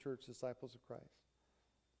Christian Church Disciples of Christ.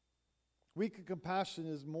 Week of Compassion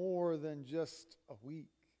is more than just a week.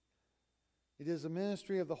 It is a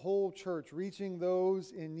ministry of the whole church, reaching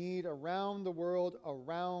those in need around the world,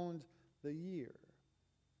 around the year.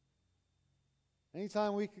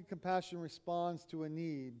 Anytime Week of Compassion responds to a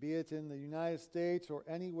need, be it in the United States or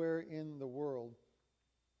anywhere in the world,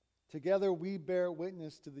 together we bear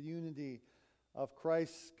witness to the unity of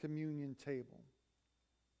Christ's communion table.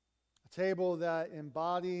 A table that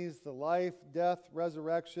embodies the life, death,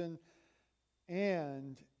 resurrection,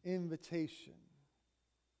 and invitation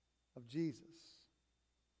of Jesus,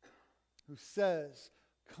 who says,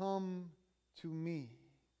 "Come to me,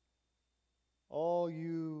 all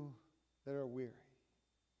you that are weary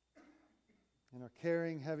and are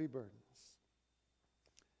carrying heavy burdens,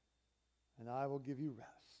 and I will give you rest."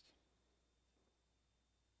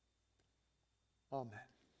 Amen.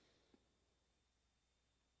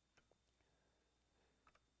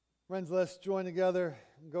 Friends, let's join together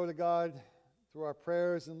and go to God through our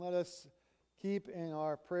prayers, and let us keep in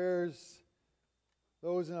our prayers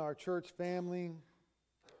those in our church family,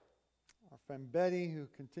 our friend Betty, who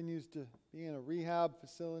continues to be in a rehab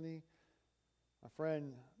facility, our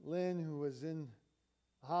friend Lynn, who was in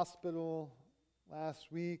the hospital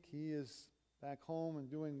last week. He is back home and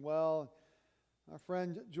doing well. Our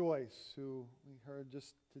friend Joyce, who we heard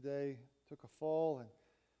just today took a fall and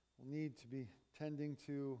will need to be tending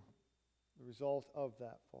to the result of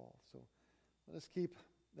that fall. So let us keep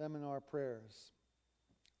them in our prayers.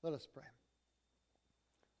 Let us pray.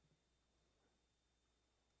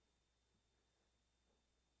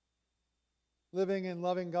 Living and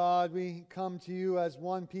loving God, we come to you as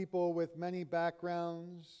one people with many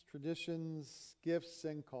backgrounds, traditions, gifts,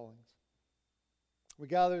 and callings. We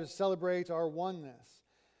gather to celebrate our oneness,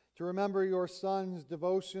 to remember your Son's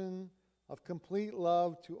devotion of complete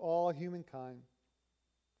love to all humankind,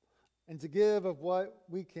 and to give of what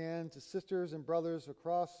we can to sisters and brothers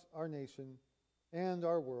across our nation and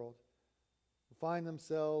our world who find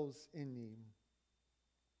themselves in need.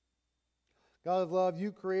 God of love,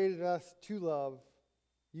 you created us to love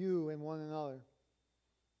you and one another.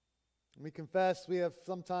 We confess we have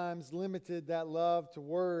sometimes limited that love to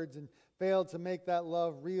words and failed to make that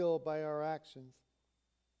love real by our actions.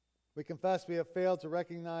 We confess we have failed to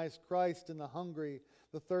recognize Christ in the hungry,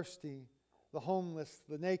 the thirsty, the homeless,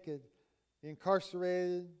 the naked, the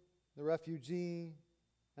incarcerated, the refugee,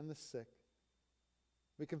 and the sick.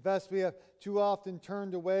 We confess we have too often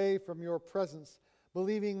turned away from your presence,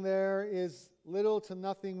 believing there is little to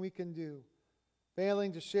nothing we can do,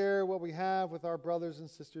 failing to share what we have with our brothers and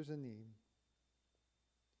sisters in need.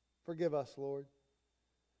 Forgive us, Lord.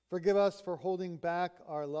 Forgive us for holding back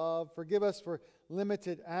our love. Forgive us for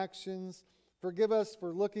limited actions. Forgive us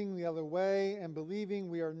for looking the other way and believing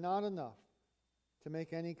we are not enough to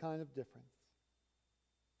make any kind of difference.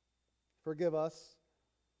 Forgive us,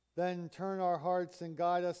 then turn our hearts and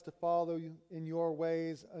guide us to follow you in your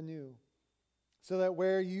ways anew, so that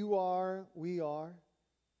where you are, we are,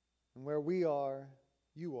 and where we are,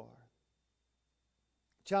 you are.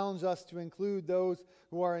 Challenge us to include those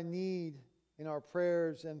who are in need in our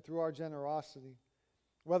prayers and through our generosity,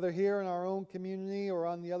 whether here in our own community or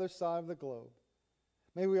on the other side of the globe.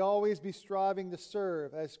 May we always be striving to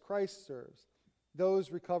serve as Christ serves,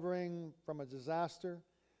 those recovering from a disaster,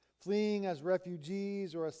 fleeing as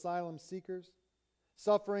refugees or asylum seekers,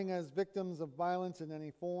 suffering as victims of violence in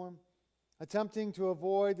any form, attempting to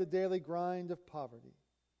avoid the daily grind of poverty.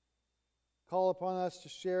 Call upon us to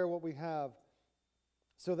share what we have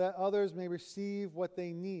so that others may receive what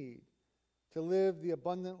they need to live the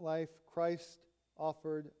abundant life Christ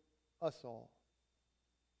offered us all.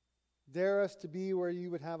 Dare us to be where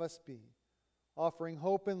you would have us be, offering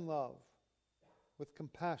hope and love with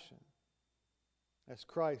compassion as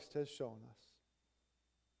Christ has shown us.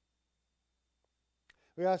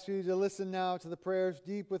 We ask you to listen now to the prayers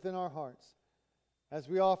deep within our hearts as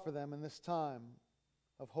we offer them in this time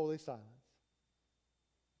of holy silence.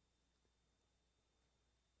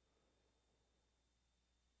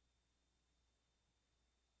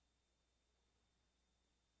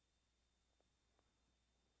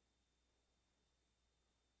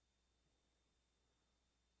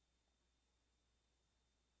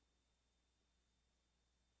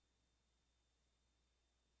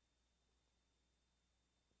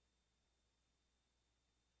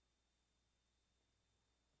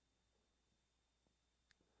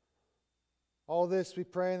 All this we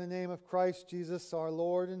pray in the name of Christ Jesus, our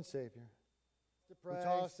Lord and Savior. To pray,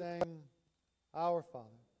 saying, Our Father,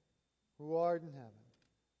 who art in heaven,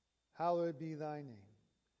 hallowed be thy name.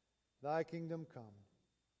 Thy kingdom come,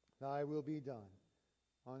 thy will be done,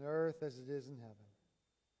 on earth as it is in heaven.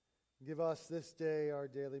 Give us this day our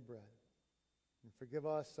daily bread, and forgive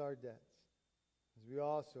us our debts, as we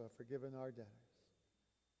also have forgiven our debtors.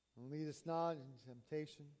 And lead us not into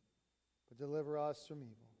temptation, but deliver us from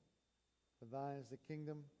evil. For thine is the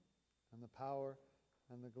kingdom, and the power,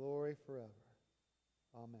 and the glory forever.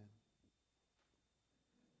 Amen.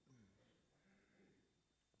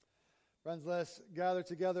 Friends, let us gather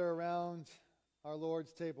together around our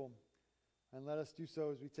Lord's table, and let us do so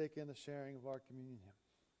as we take in the sharing of our communion hymn.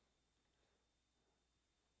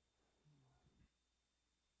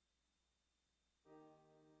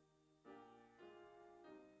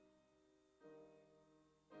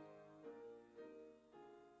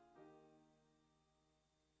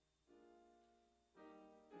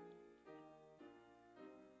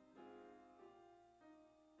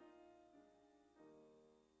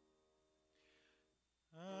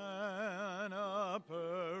 An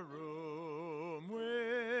upper room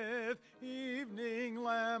with evening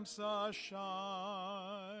lamps ashine,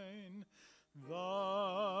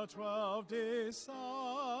 the 12 disciples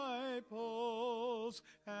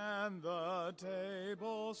and the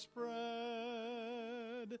table spread.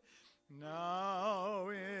 Now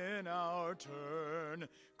in our turn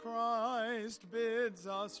Christ bids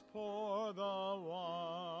us pour the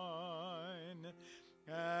wine,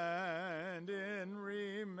 and in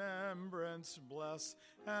remembrance bless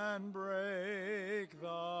and break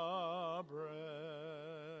the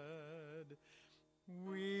bread.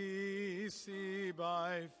 We see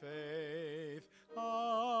by faith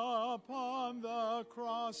upon the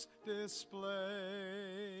cross displayed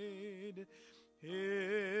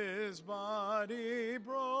his body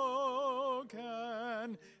broken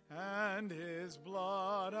and his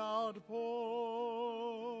blood outpoured.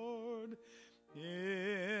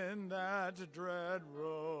 In that dread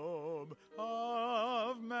robe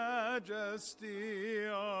of majesty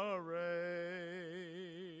arrayed,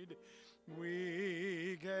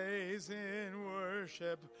 we gaze in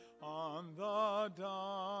worship on the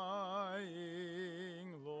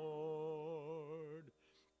dying Lord.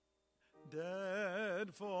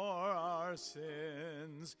 Dead for our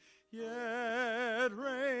sins, yet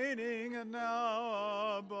reigning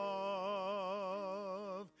now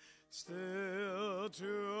above, still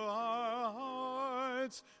to our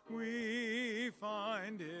hearts we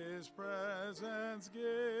find his presence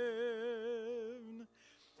given.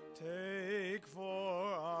 Take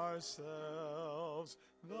for ourselves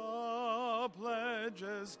the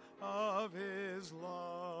pledges of his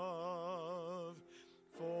love,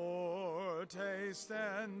 foretaste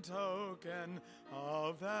and token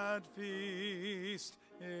of that feast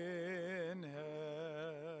in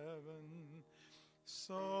heaven.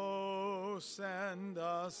 So send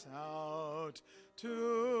us out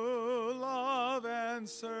to love and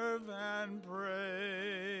serve and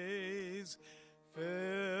praise,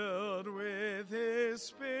 filled with his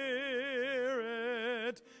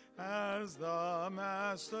Spirit, as the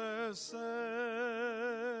Master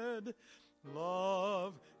said.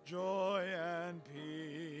 Love, joy, and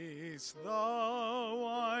peace, the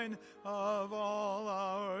wine of all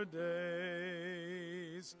our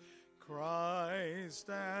days. Christ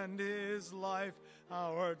and his life,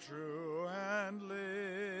 our true and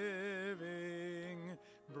living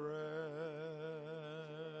bread.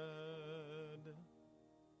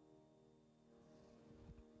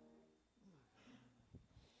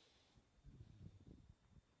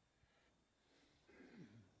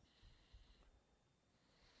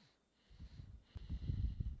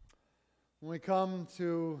 When we come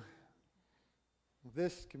to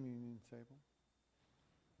this communion table,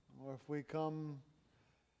 or if we come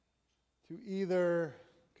to either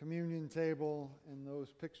communion table in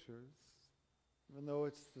those pictures, even though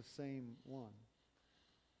it's the same one,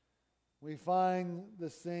 we find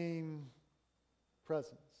the same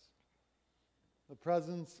presence, the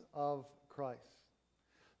presence of Christ.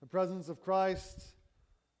 The presence of Christ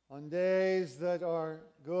on days that are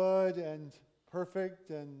good and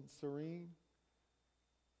perfect and serene.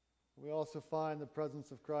 We also find the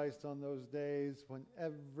presence of Christ on those days when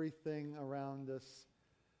everything around us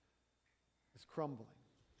is crumbling.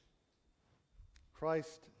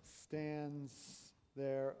 Christ stands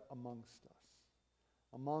there amongst us,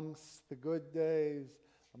 amongst the good days,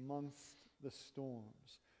 amongst the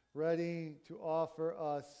storms, ready to offer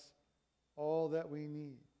us all that we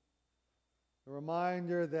need. A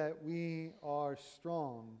reminder that we are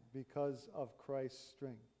strong because of Christ's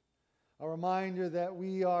strength. A reminder that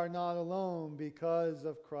we are not alone because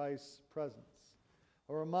of Christ's presence.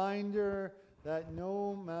 A reminder that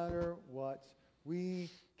no matter what,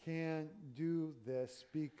 we can do this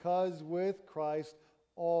because with Christ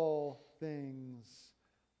all things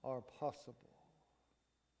are possible.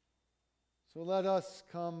 So let us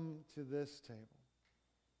come to this table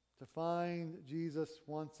to find Jesus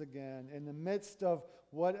once again in the midst of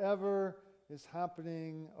whatever is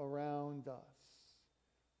happening around us.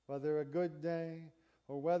 Whether a good day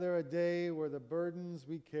or whether a day where the burdens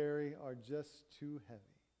we carry are just too heavy.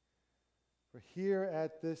 For here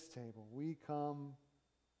at this table we come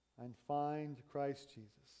and find Christ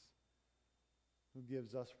Jesus, who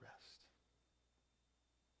gives us rest.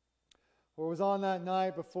 For it was on that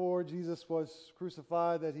night before Jesus was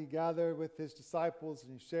crucified that he gathered with his disciples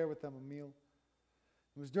and he shared with them a meal.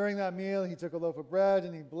 It was during that meal he took a loaf of bread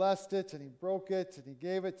and he blessed it and he broke it and he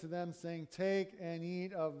gave it to them, saying, "Take and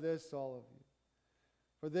eat of this, all of you.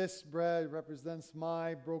 For this bread represents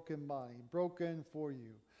my broken body, broken for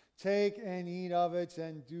you. Take and eat of it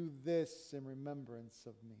and do this in remembrance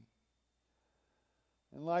of me."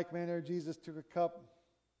 In like manner, Jesus took a cup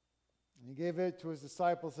and he gave it to his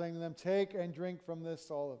disciples, saying to them, "Take and drink from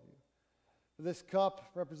this, all of you. For this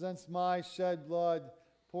cup represents my shed blood,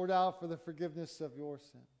 poured out for the forgiveness of your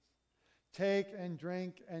sins. Take and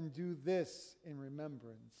drink and do this in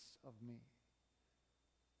remembrance of me."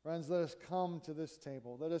 Friends, let us come to this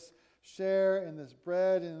table. Let us share in this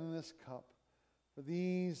bread and in this cup. For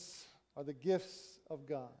these are the gifts of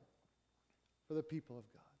God for the people of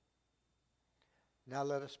God. Now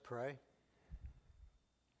let us pray.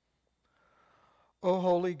 O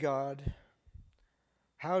holy God,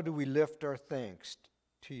 how do we lift our thanks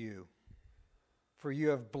to you? For you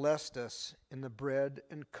have blessed us in the bread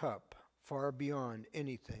and cup far beyond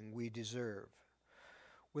anything we deserve,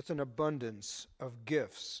 with an abundance of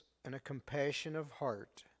gifts and a compassion of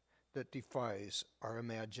heart that defies our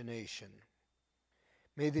imagination.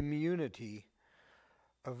 May the unity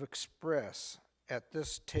of express at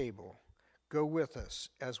this table go with us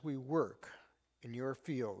as we work in your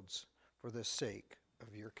fields for the sake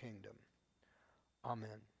of your kingdom.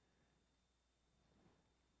 Amen.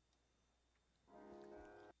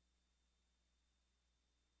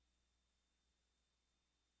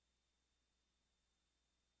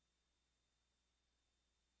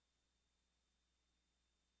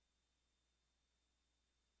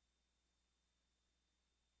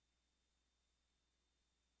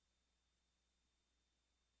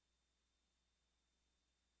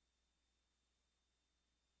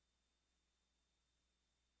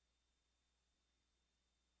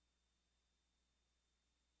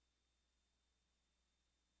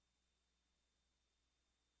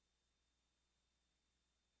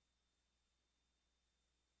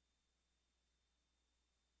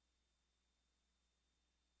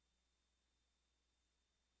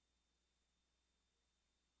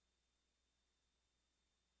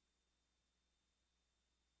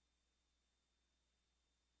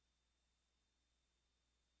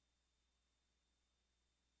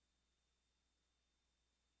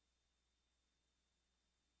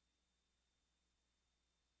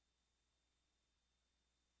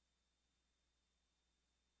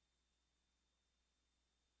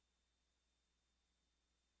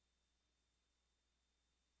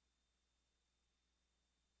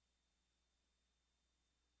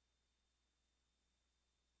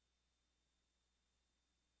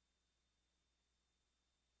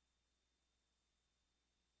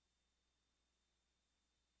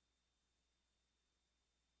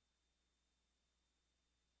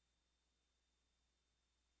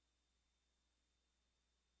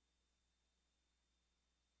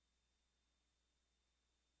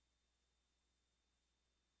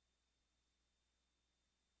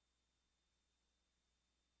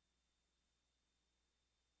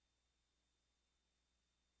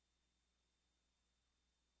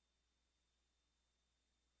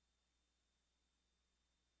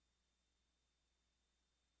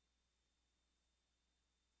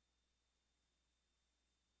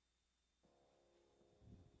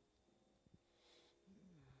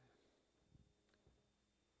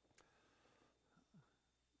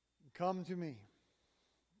 Come to me,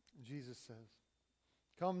 Jesus says.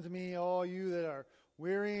 Come to me, all you that are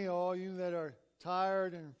weary, all you that are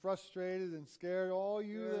tired and frustrated and scared, all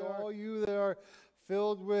you that are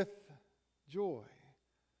filled with joy.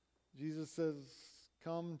 Jesus says,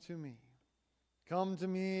 come to me. Come to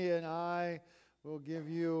me and I will give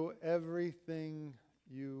you everything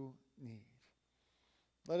you need.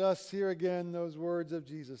 Let us hear again those words of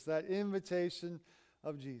Jesus, that invitation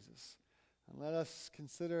of Jesus. And let us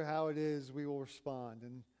consider how it is we will respond.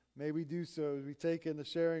 And May we do so as we take in the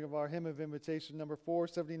sharing of our hymn of invitation, number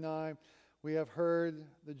 479, We Have Heard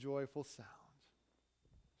the Joyful Sound.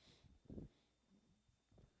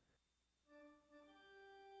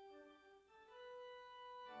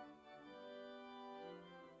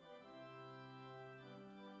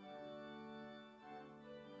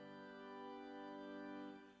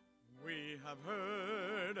 We have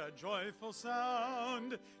heard a joyful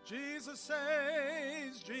sound. Jesus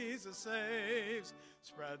saves, Jesus saves.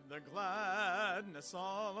 Spread the gladness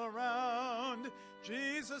all around.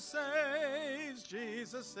 Jesus saves,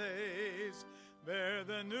 Jesus saves. Bear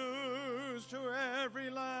the news to every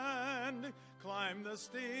land. Climb the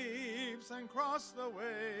steeps and cross the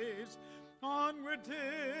waves. Onward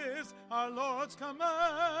 'tis our Lord's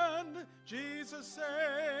command. Jesus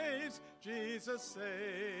saves, Jesus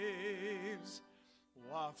saves.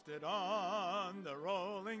 Wafted on the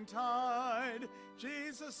rolling tide,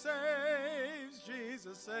 Jesus saves,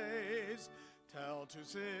 Jesus saves. Tell to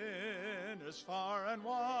sinners far and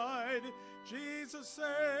wide, Jesus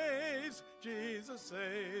saves, Jesus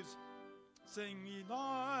saves. Sing, ye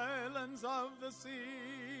islands of the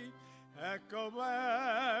sea, echo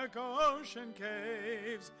back, ocean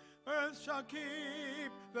caves. Earth shall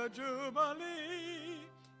keep the jubilee.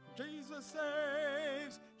 Jesus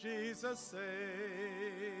saves, Jesus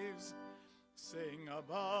saves. Sing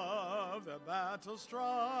above the battle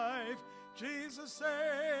strife. Jesus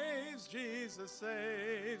saves, Jesus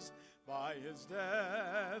saves. By his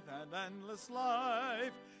death and endless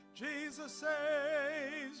life, Jesus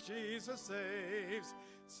saves, Jesus saves.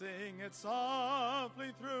 Sing it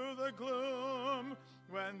softly through the gloom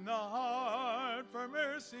when the heart for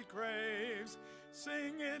mercy craves.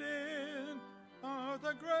 Sing it in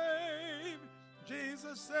the grave.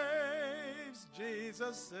 Jesus saves,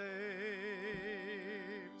 Jesus saves.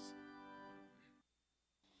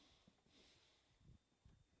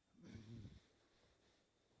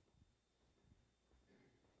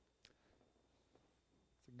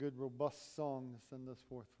 It's a good, robust song to send us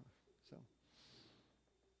forth with. So,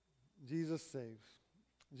 Jesus saves.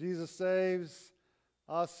 Jesus saves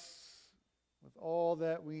us with all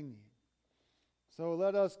that we need. So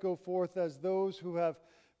let us go forth as those who have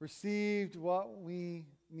received what we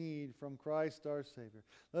need from Christ our Savior.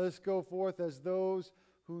 Let us go forth as those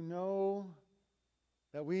who know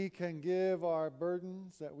that we can give our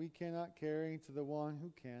burdens that we cannot carry to the one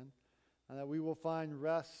who can, and that we will find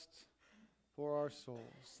rest for our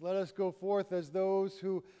souls. Let us go forth as those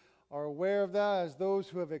who are aware of that, as those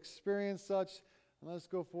who have experienced such, and let us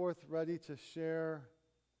go forth ready to share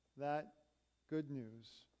that good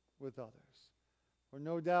news with others. For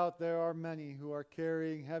no doubt there are many who are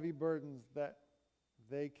carrying heavy burdens that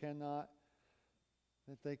they cannot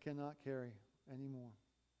carry anymore.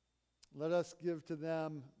 Let us give to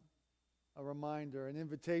them a reminder, an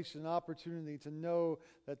invitation, an opportunity to know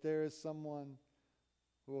that there is someone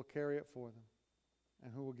who will carry it for them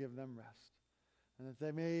and who will give them rest. And that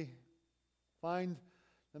they may find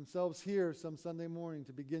themselves here some Sunday morning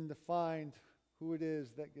to begin to find who it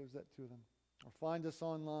is that gives that to them. Or find us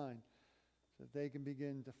online so that they can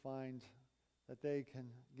begin to find that they can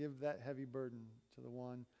give that heavy burden to the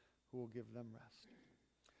one who will give them rest.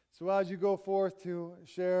 So as you go forth to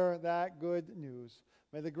share that good news,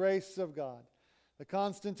 may the grace of God, the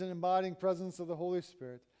constant and abiding presence of the Holy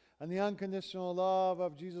Spirit, and the unconditional love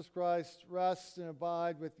of Jesus Christ rest and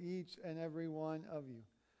abide with each and every one of you,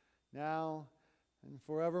 now and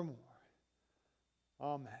forevermore.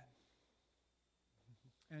 Amen.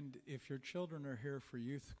 And if your children are here for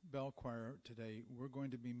Youth Bell Choir today, we're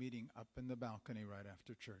going to be meeting up in the balcony right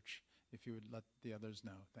after church. If you would let the others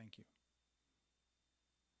know. Thank you.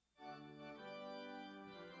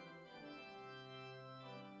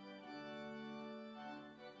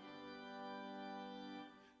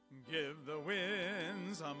 Give the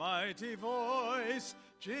winds a mighty voice.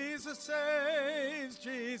 Jesus saves,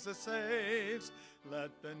 Jesus saves.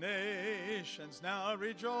 Let the nations now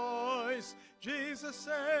rejoice. Jesus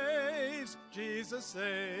saves, Jesus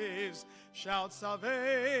saves. Shout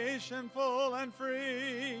salvation full and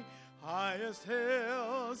free. Highest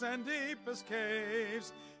hills and deepest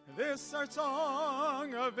caves. This our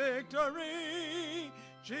song of victory.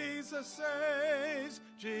 Jesus saves,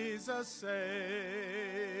 Jesus saves.